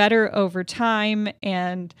got better over time,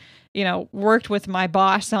 and worked with my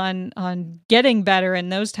boss on getting better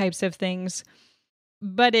and those types of things.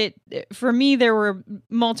 But for me, there were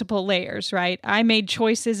multiple layers, right? I made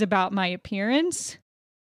choices about my appearance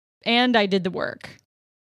and I did the work.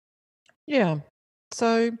 Yeah.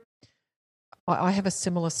 So I have a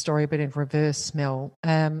similar story, but in reverse, Mel.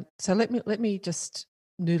 So let me just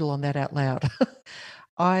noodle on that out loud.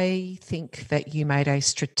 I think that you made a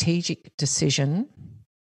strategic decision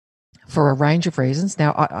for a range of reasons.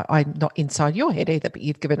 Now, I'm not inside your head either, but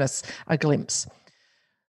you've given us a glimpse.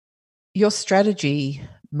 Your strategy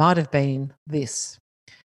might have been this: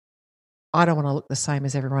 I don't want to look the same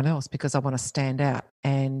as everyone else because I want to stand out,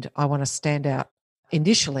 and I want to stand out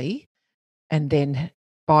initially, and then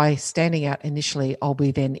by standing out initially, I'll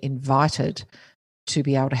be then invited to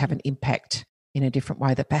be able to have an impact in a different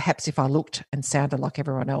way that perhaps if I looked and sounded like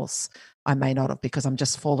everyone else, I may not have, because I'm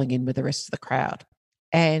just falling in with the rest of the crowd.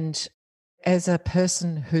 And as a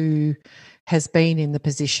person who has been in the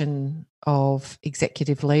position of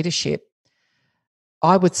executive leadership,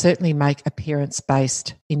 I would certainly make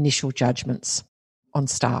appearance-based initial judgments on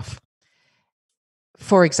staff.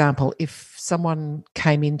 For example, if someone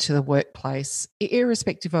came into the workplace,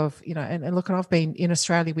 irrespective of, and look, I've been in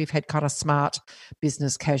Australia, we've had kind of smart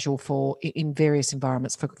business casual in various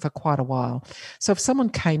environments for quite a while. So if someone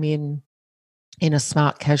came in a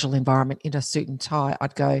smart casual environment in a suit and tie,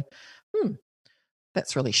 I'd go,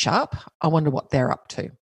 that's really sharp. I wonder what they're up to.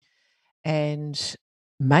 And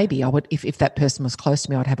maybe I would, if that person was close to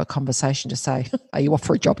me, I'd have a conversation to say, are you off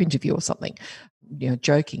for a job interview or something?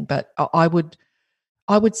 Joking. But I would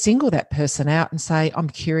single that person out and say, I'm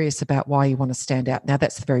curious about why you want to stand out. Now,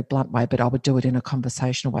 that's the very blunt way, but I would do it in a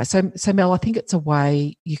conversational way. So Mel, I think it's a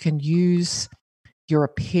way you can use your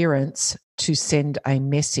appearance to send a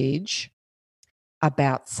message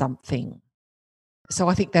about something. So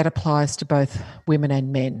I think that applies to both women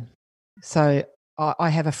and men. So I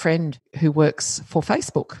have a friend who works for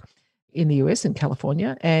Facebook in the US, in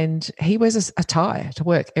California, and he wears a tie to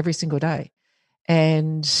work every single day.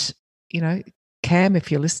 And, Cam,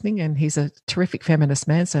 if you're listening, and he's a terrific feminist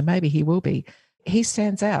man, so maybe he will be, he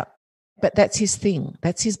stands out. But that's his thing.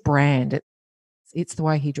 That's his brand. It's the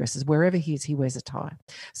way he dresses. Wherever he is, he wears a tie.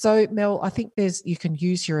 So, Mel, I think you can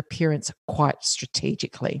use your appearance quite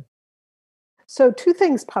strategically. So 2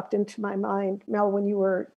 things popped into my mind, Mel, when you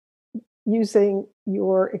were using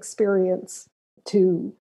your experience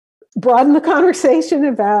to broaden the conversation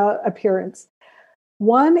about appearance.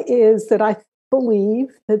 One is that I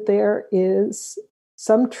believe that there is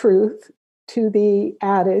some truth to the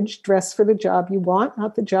adage, dress for the job you want,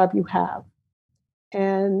 not the job you have.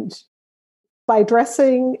 And by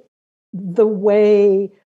dressing the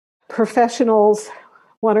way professionals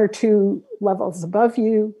 1 or 2 levels above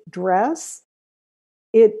you dress,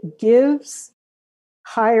 it gives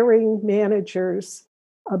hiring managers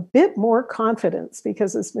a bit more confidence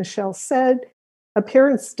because, as Michelle said,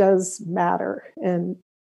 appearance does matter and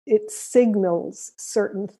it signals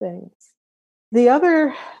certain things. The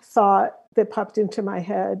other thought that popped into my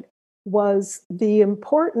head was the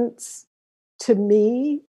importance to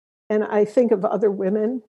me, and I think of other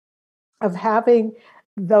women, of having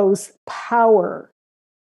those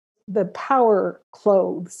the power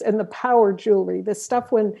clothes and the power jewelry, the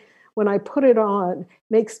stuff when I put it on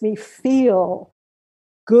makes me feel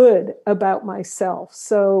good about myself.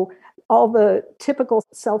 So all the typical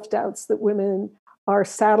self-doubts that women are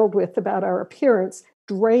saddled with about our appearance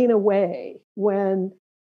drain away when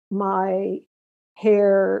my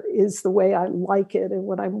hair is the way I like it, and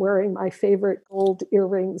when I'm wearing my favorite gold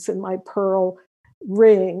earrings and my pearl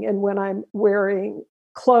ring, and when I'm wearing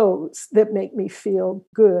clothes that make me feel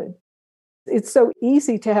good. It's so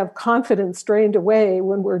easy to have confidence drained away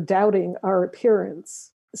when we're doubting our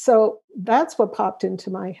appearance. So that's what popped into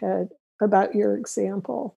my head about your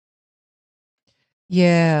example.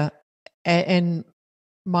 Yeah. And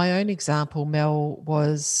my own example, Mel,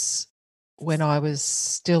 was when I was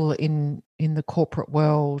still in the corporate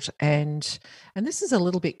world, and this is a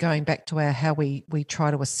little bit going back to how we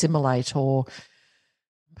try to assimilate or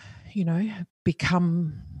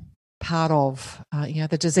become part of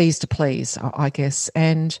the disease to please, I guess.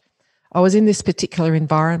 And I was in this particular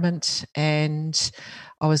environment, and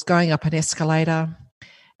I was going up an escalator,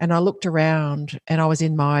 and I looked around, and I was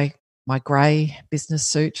in my grey business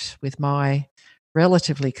suit with my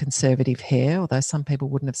relatively conservative hair, although some people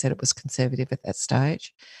wouldn't have said it was conservative at that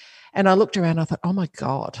stage. And I looked around and I thought, oh my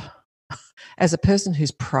God, as a person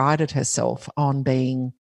who's prided herself on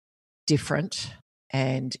being different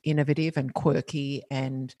and innovative and quirky,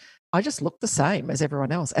 and I just look the same as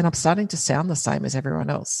everyone else, and I'm starting to sound the same as everyone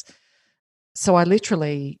else. So I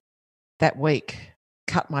literally that week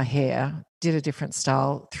cut my hair, did a different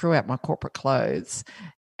style, threw out my corporate clothes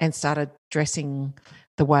and started dressing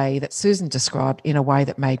the way that Susan described, in a way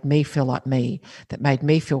that made me feel like me, that made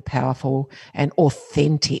me feel powerful and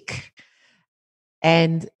authentic.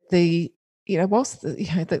 And whilst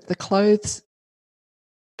the clothes,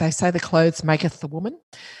 they say the clothes maketh the woman.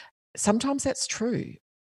 Sometimes that's true,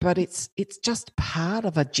 but it's just part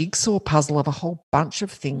of a jigsaw puzzle of a whole bunch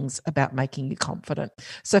of things about making you confident.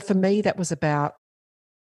 So for me, that was about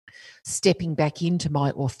stepping back into my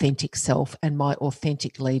authentic self and my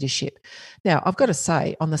authentic leadership. Now, I've got to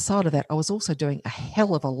say, on the side of that, I was also doing a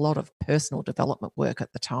hell of a lot of personal development work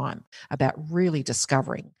at the time about really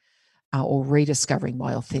discovering or rediscovering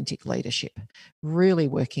my authentic leadership, really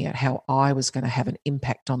working out how I was going to have an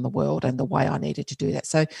impact on the world and the way I needed to do that.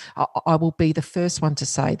 So I will be the first one to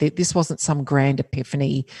say that this wasn't some grand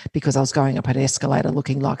epiphany because I was going up an escalator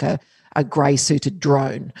looking like a grey suited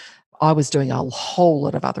drone. I was doing a whole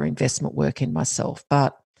lot of other investment work in myself.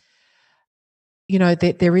 But,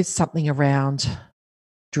 there is something around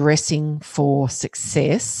dressing for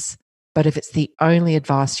success. But if it's the only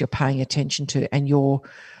advice you're paying attention to and you're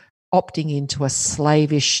opting into a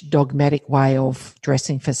slavish, dogmatic way of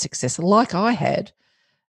dressing for success, like I had,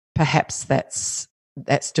 perhaps that's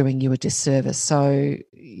doing you a disservice. So,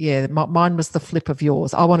 yeah, mine was the flip of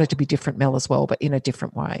yours. I wanted to be different, Mel, as well, but in a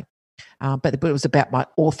different way. But it was about my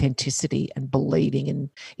authenticity and believing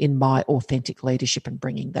in my authentic leadership and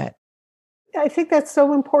bringing that. I think that's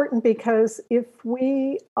so important, because if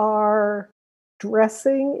we are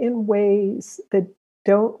dressing in ways that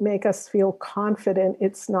don't make us feel confident,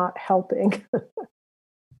 it's not helping.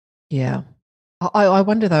 Yeah. I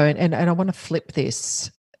wonder though, and I want to flip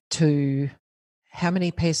this to how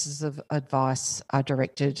many pieces of advice are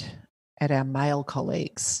directed at our male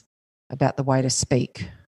colleagues about the way to speak,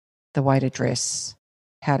 the way to dress,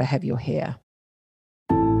 how to have your hair.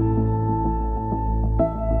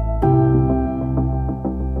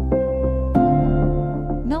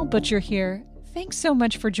 Mel Butcher here. Thanks so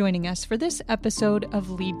much for joining us for this episode of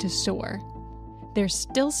Lead to Soar. There's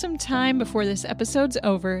still some time before this episode's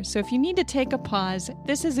over, so if you need to take a pause,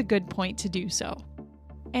 this is a good point to do so.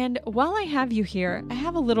 And while I have you here, I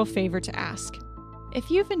have a little favor to ask. If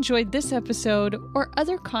you've enjoyed this episode or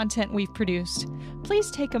other content we've produced, please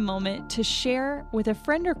take a moment to share with a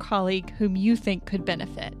friend or colleague whom you think could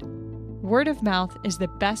benefit. Word of mouth is the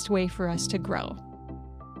best way for us to grow.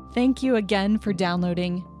 Thank you again for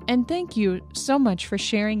downloading, and thank you so much for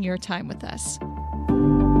sharing your time with us.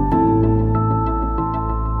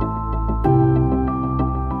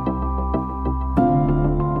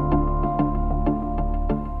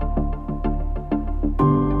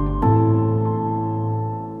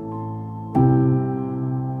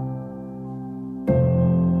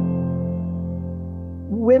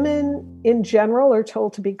 Women in general are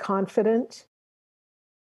told to be confident,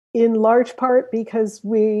 in large part because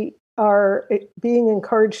we are being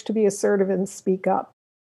encouraged to be assertive and speak up.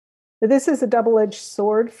 But this is a double-edged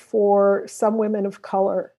sword for some women of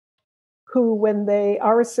color who, when they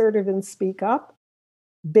are assertive and speak up,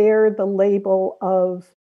 bear the label of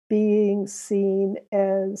being seen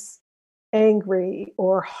as angry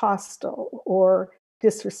or hostile or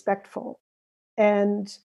disrespectful.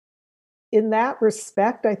 And in that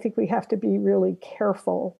respect, I think we have to be really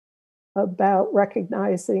careful about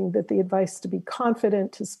recognizing that the advice to be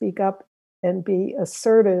confident, to speak up, and be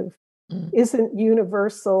assertive isn't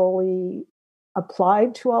universally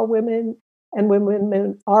applied to all women. And when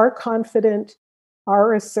women are confident,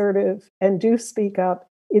 are assertive, and do speak up,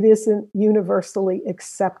 it isn't universally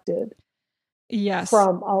accepted. Yes.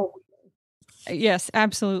 From all women. Yes,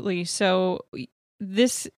 absolutely. So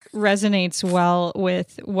this resonates well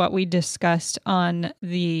with what we discussed on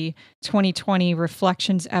the 2020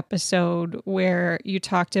 Reflections episode, where you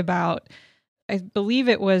talked about, I believe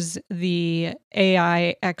it was the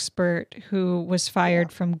AI expert who was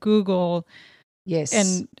fired from Google. Yes.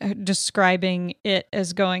 And describing it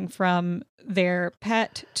as going from their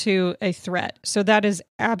pet to a threat. So that is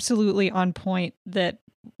absolutely on point, that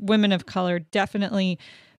women of color, definitely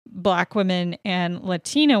Black women and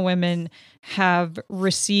Latina women, have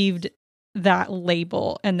received that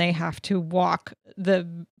label, and they have to walk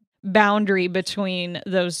the boundary between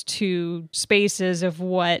those two spaces of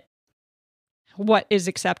what is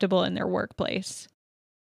acceptable in their workplace.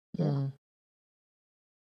 Yeah.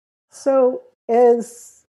 So,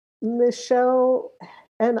 as Michelle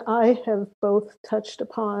and I have both touched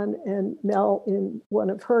upon, and Mel in one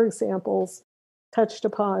of her examples touched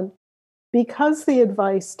upon, because the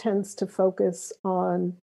advice tends to focus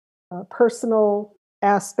on personal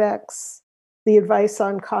aspects The advice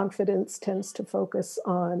on confidence tends to focus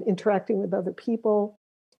on interacting with other people.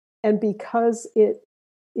 And because it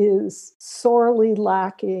is sorely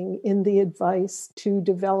lacking in the advice to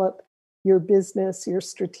develop your business, your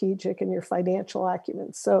strategic, and your financial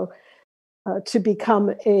acumen. So to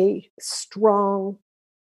become a strong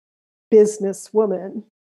businesswoman,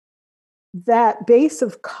 that base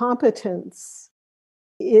of competence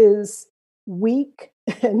is weak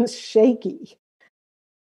and shaky.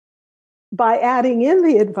 By adding in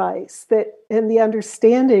the advice that and the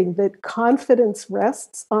understanding that confidence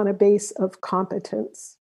rests on a base of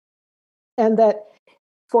competence, and that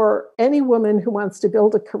for any woman who wants to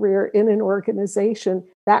build a career in an organization,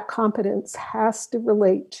 that competence has to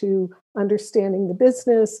relate to understanding the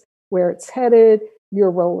business, where it's headed, your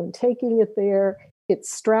role in taking it there, its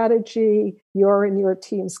strategy, your and your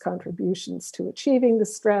team's contributions to achieving the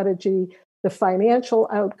strategy, the financial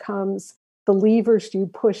outcomes, the levers you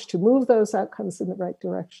push to move those outcomes in the right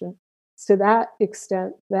direction. To that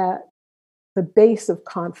extent, that the base of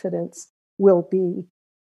confidence will be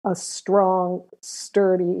a strong,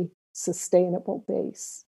 sturdy, sustainable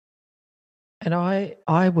base. And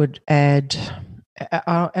I would add,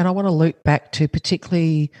 and I want to loop back to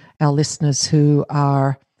particularly our listeners who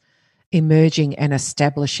are emerging and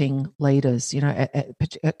establishing leaders,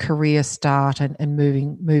 at career start and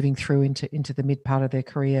moving through into the mid part of their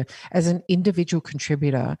career. As an individual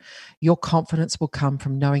contributor, your confidence will come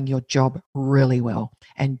from knowing your job really well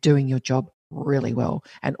and doing your job really well,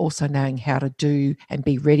 and also knowing how to do and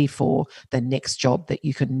be ready for the next job that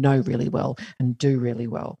you can know really well and do really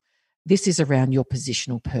well. This is around your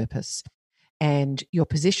positional purpose. And your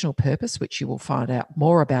positional purpose, which you will find out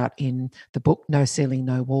more about in the book, No Ceiling,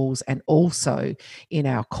 No Walls, and also in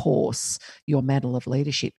our course, Your Mantle of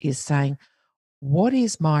Leadership, is saying, what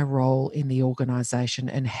is my role in the organisation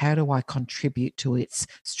and how do I contribute to its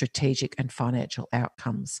strategic and financial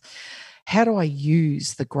outcomes? How do I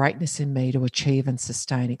use the greatness in me to achieve and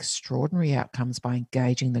sustain extraordinary outcomes by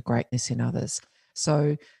engaging the greatness in others?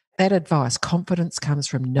 So that advice, confidence comes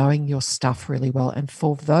from knowing your stuff really well. And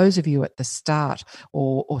for those of you at the start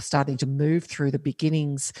or starting to move through the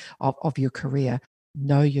beginnings of your career,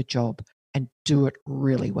 know your job and do it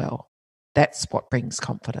really well. That's what brings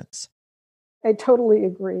confidence. I totally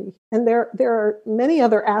agree. And there are many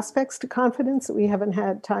other aspects to confidence that we haven't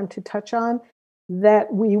had time to touch on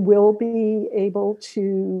that we will be able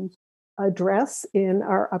to address in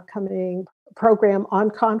our upcoming program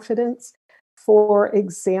on confidence. For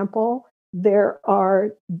example, there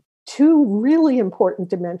are two really important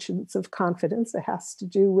dimensions of confidence that has to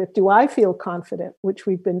do with, do I feel confident, which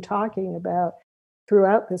we've been talking about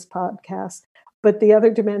throughout this podcast. But the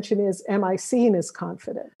other dimension is, am I seen as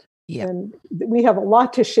confident? Yep. And we have a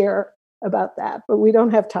lot to share about that, but we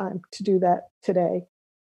don't have time to do that today.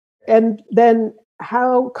 And then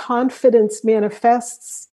how confidence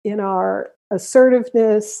manifests in our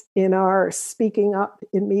assertiveness, in our speaking up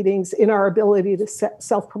in meetings, in our ability to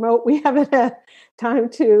self-promote. We haven't had time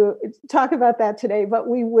to talk about that today, but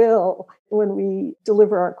we will when we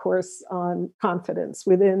deliver our course on confidence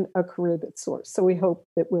within a career that soars. So we hope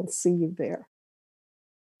that we'll see you there.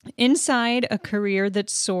 Inside A Career That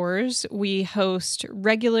Soars, we host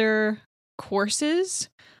regular courses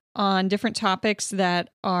on different topics that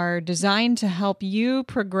are designed to help you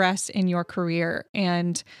progress in your career.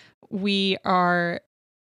 And we are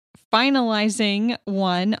finalizing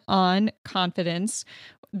one on confidence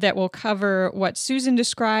that will cover what Susan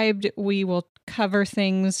described. We will cover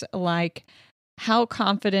things like how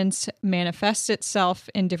confidence manifests itself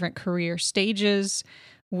in different career stages.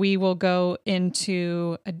 We will go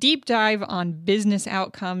into a deep dive on business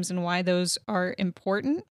outcomes and why those are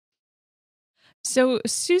important. So,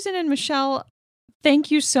 Susan and Michelle, thank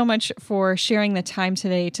you so much for sharing the time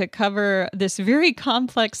today to cover this very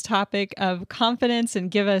complex topic of confidence and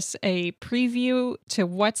give us a preview to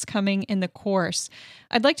what's coming in the course.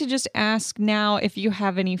 I'd like to just ask now if you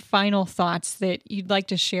have any final thoughts that you'd like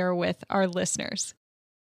to share with our listeners.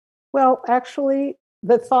 Well, actually,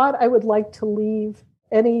 the thought I would like to leave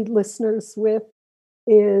any listeners with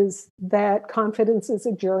is that confidence is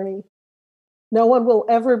a journey. No one will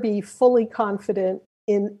ever be fully confident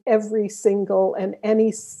in every single and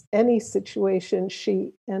any situation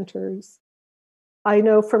she enters. I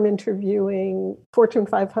know from interviewing Fortune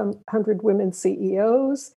 500 women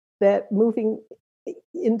CEOs that moving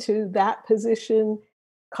into that position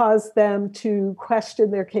caused them to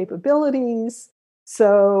question their capabilities.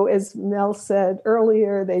 So as Mel said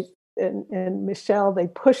earlier, and Michelle, they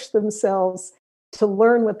pushed themselves to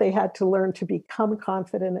learn what they had to learn to become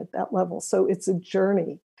confident at that level. So it's a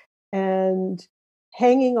journey. And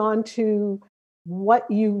hanging on to what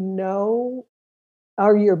you know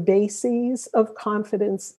are your bases of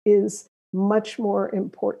confidence is much more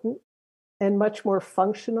important and much more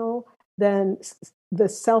functional than the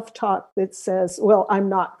self-talk that says, well, I'm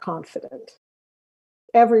not confident.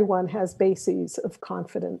 Everyone has bases of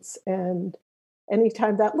confidence. And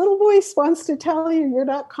anytime that little voice wants to tell you you're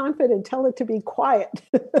not confident, tell it to be quiet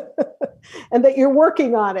and that you're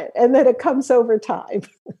working on it and that it comes over time.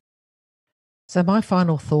 So my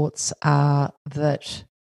final thoughts are that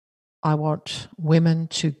I want women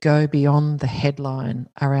to go beyond the headline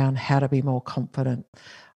around how to be more confident.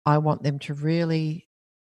 I want them to really,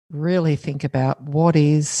 really think about what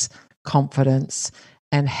is confidence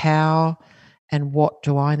and how and what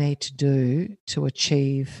do I need to do to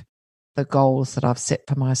achieve the goals that I've set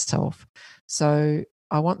for myself. So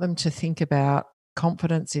I want them to think about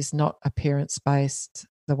confidence is not appearance-based,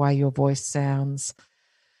 the way your voice sounds,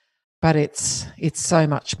 but it's so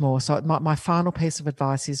much more. So my final piece of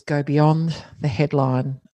advice is go beyond the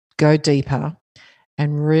headline, go deeper,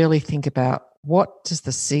 and really think about what does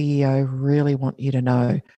the CEO really want you to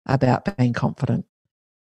know about being confident.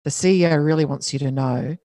 The CEO really wants you to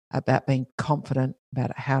know about being confident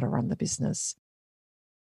about how to run the business.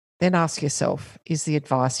 Then ask yourself, is the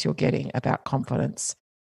advice you're getting about confidence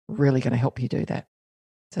really going to help you do that?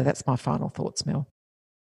 So that's my final thoughts, Mel.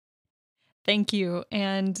 Thank you.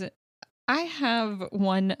 And I have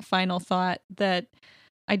one final thought that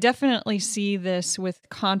I definitely see this with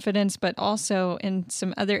confidence, but also in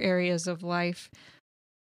some other areas of life.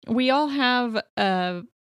 We all have a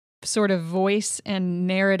sort of voice and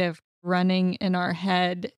narrative running in our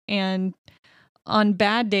head. And on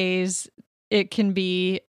bad days, it can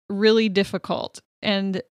be really difficult.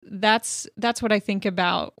 And that's what I think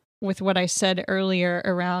about with what I said earlier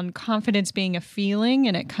around confidence being a feeling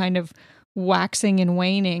and it kind of waxing and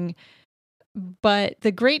waning. But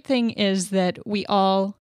the great thing is that we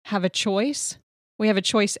all have a choice. We have a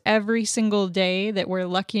choice every single day that we're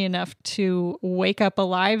lucky enough to wake up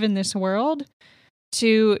alive in this world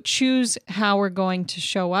to choose how we're going to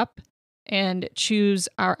show up and choose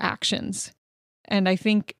our actions. And I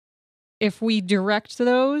think if we direct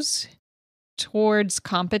those towards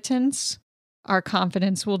competence, our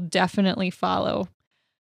confidence will definitely follow.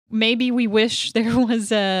 Maybe we wish there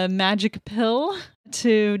was a magic pill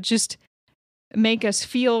to just make us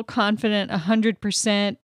feel confident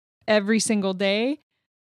 100% every single day,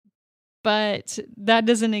 but that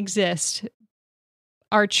doesn't exist.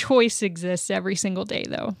 Our choice exists every single day,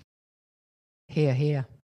 though. Hear, hear.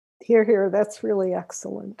 Hear, hear. That's really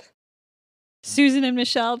excellent. Susan and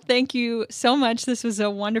Michelle, thank you so much. This was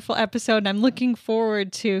a wonderful episode, and I'm looking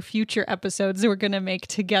forward to future episodes that we're going to make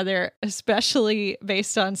together, especially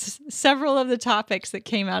based on several of the topics that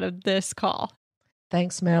came out of this call.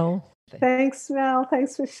 Thanks, Mel. Thanks, Mel.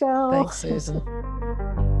 Thanks, Michelle. Thanks, Susan.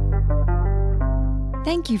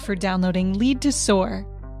 Thank you for downloading Lead to Soar.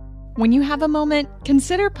 When you have a moment,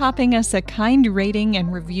 consider popping us a kind rating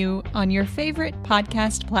and review on your favorite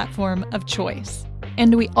podcast platform of choice.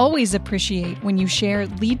 And we always appreciate when you share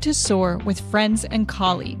Lead to Soar with friends and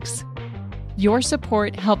colleagues. Your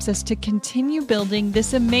support helps us to continue building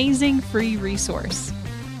this amazing free resource.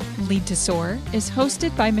 Lead to Soar is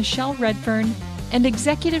hosted by Michelle Redfern and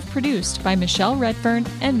executive produced by Michelle Redfern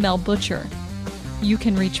and Mel Butcher. You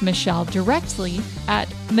can reach Michelle directly at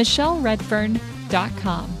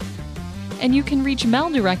michelleredfern.com. And you can reach Mel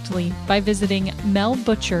directly by visiting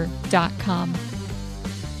melbutcher.com.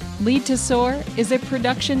 Lead to Soar is a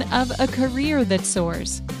production of A Career That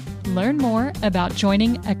Soars. Learn more about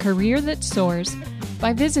joining A Career That Soars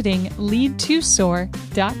by visiting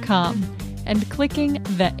lead2soar.com and clicking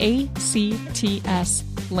the ACTS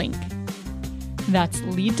link. That's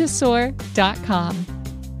lead2soar.com.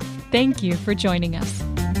 Thank you for joining us.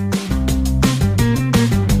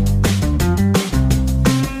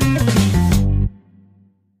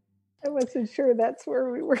 I wasn't sure that's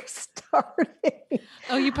where we were starting.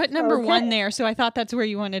 Oh, you put number one there, so I thought that's where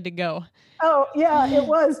you wanted to go. Oh, yeah, it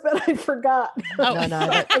was, but I forgot. Oh.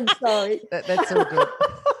 No, I'm sorry. That's all good.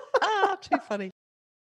 Too funny.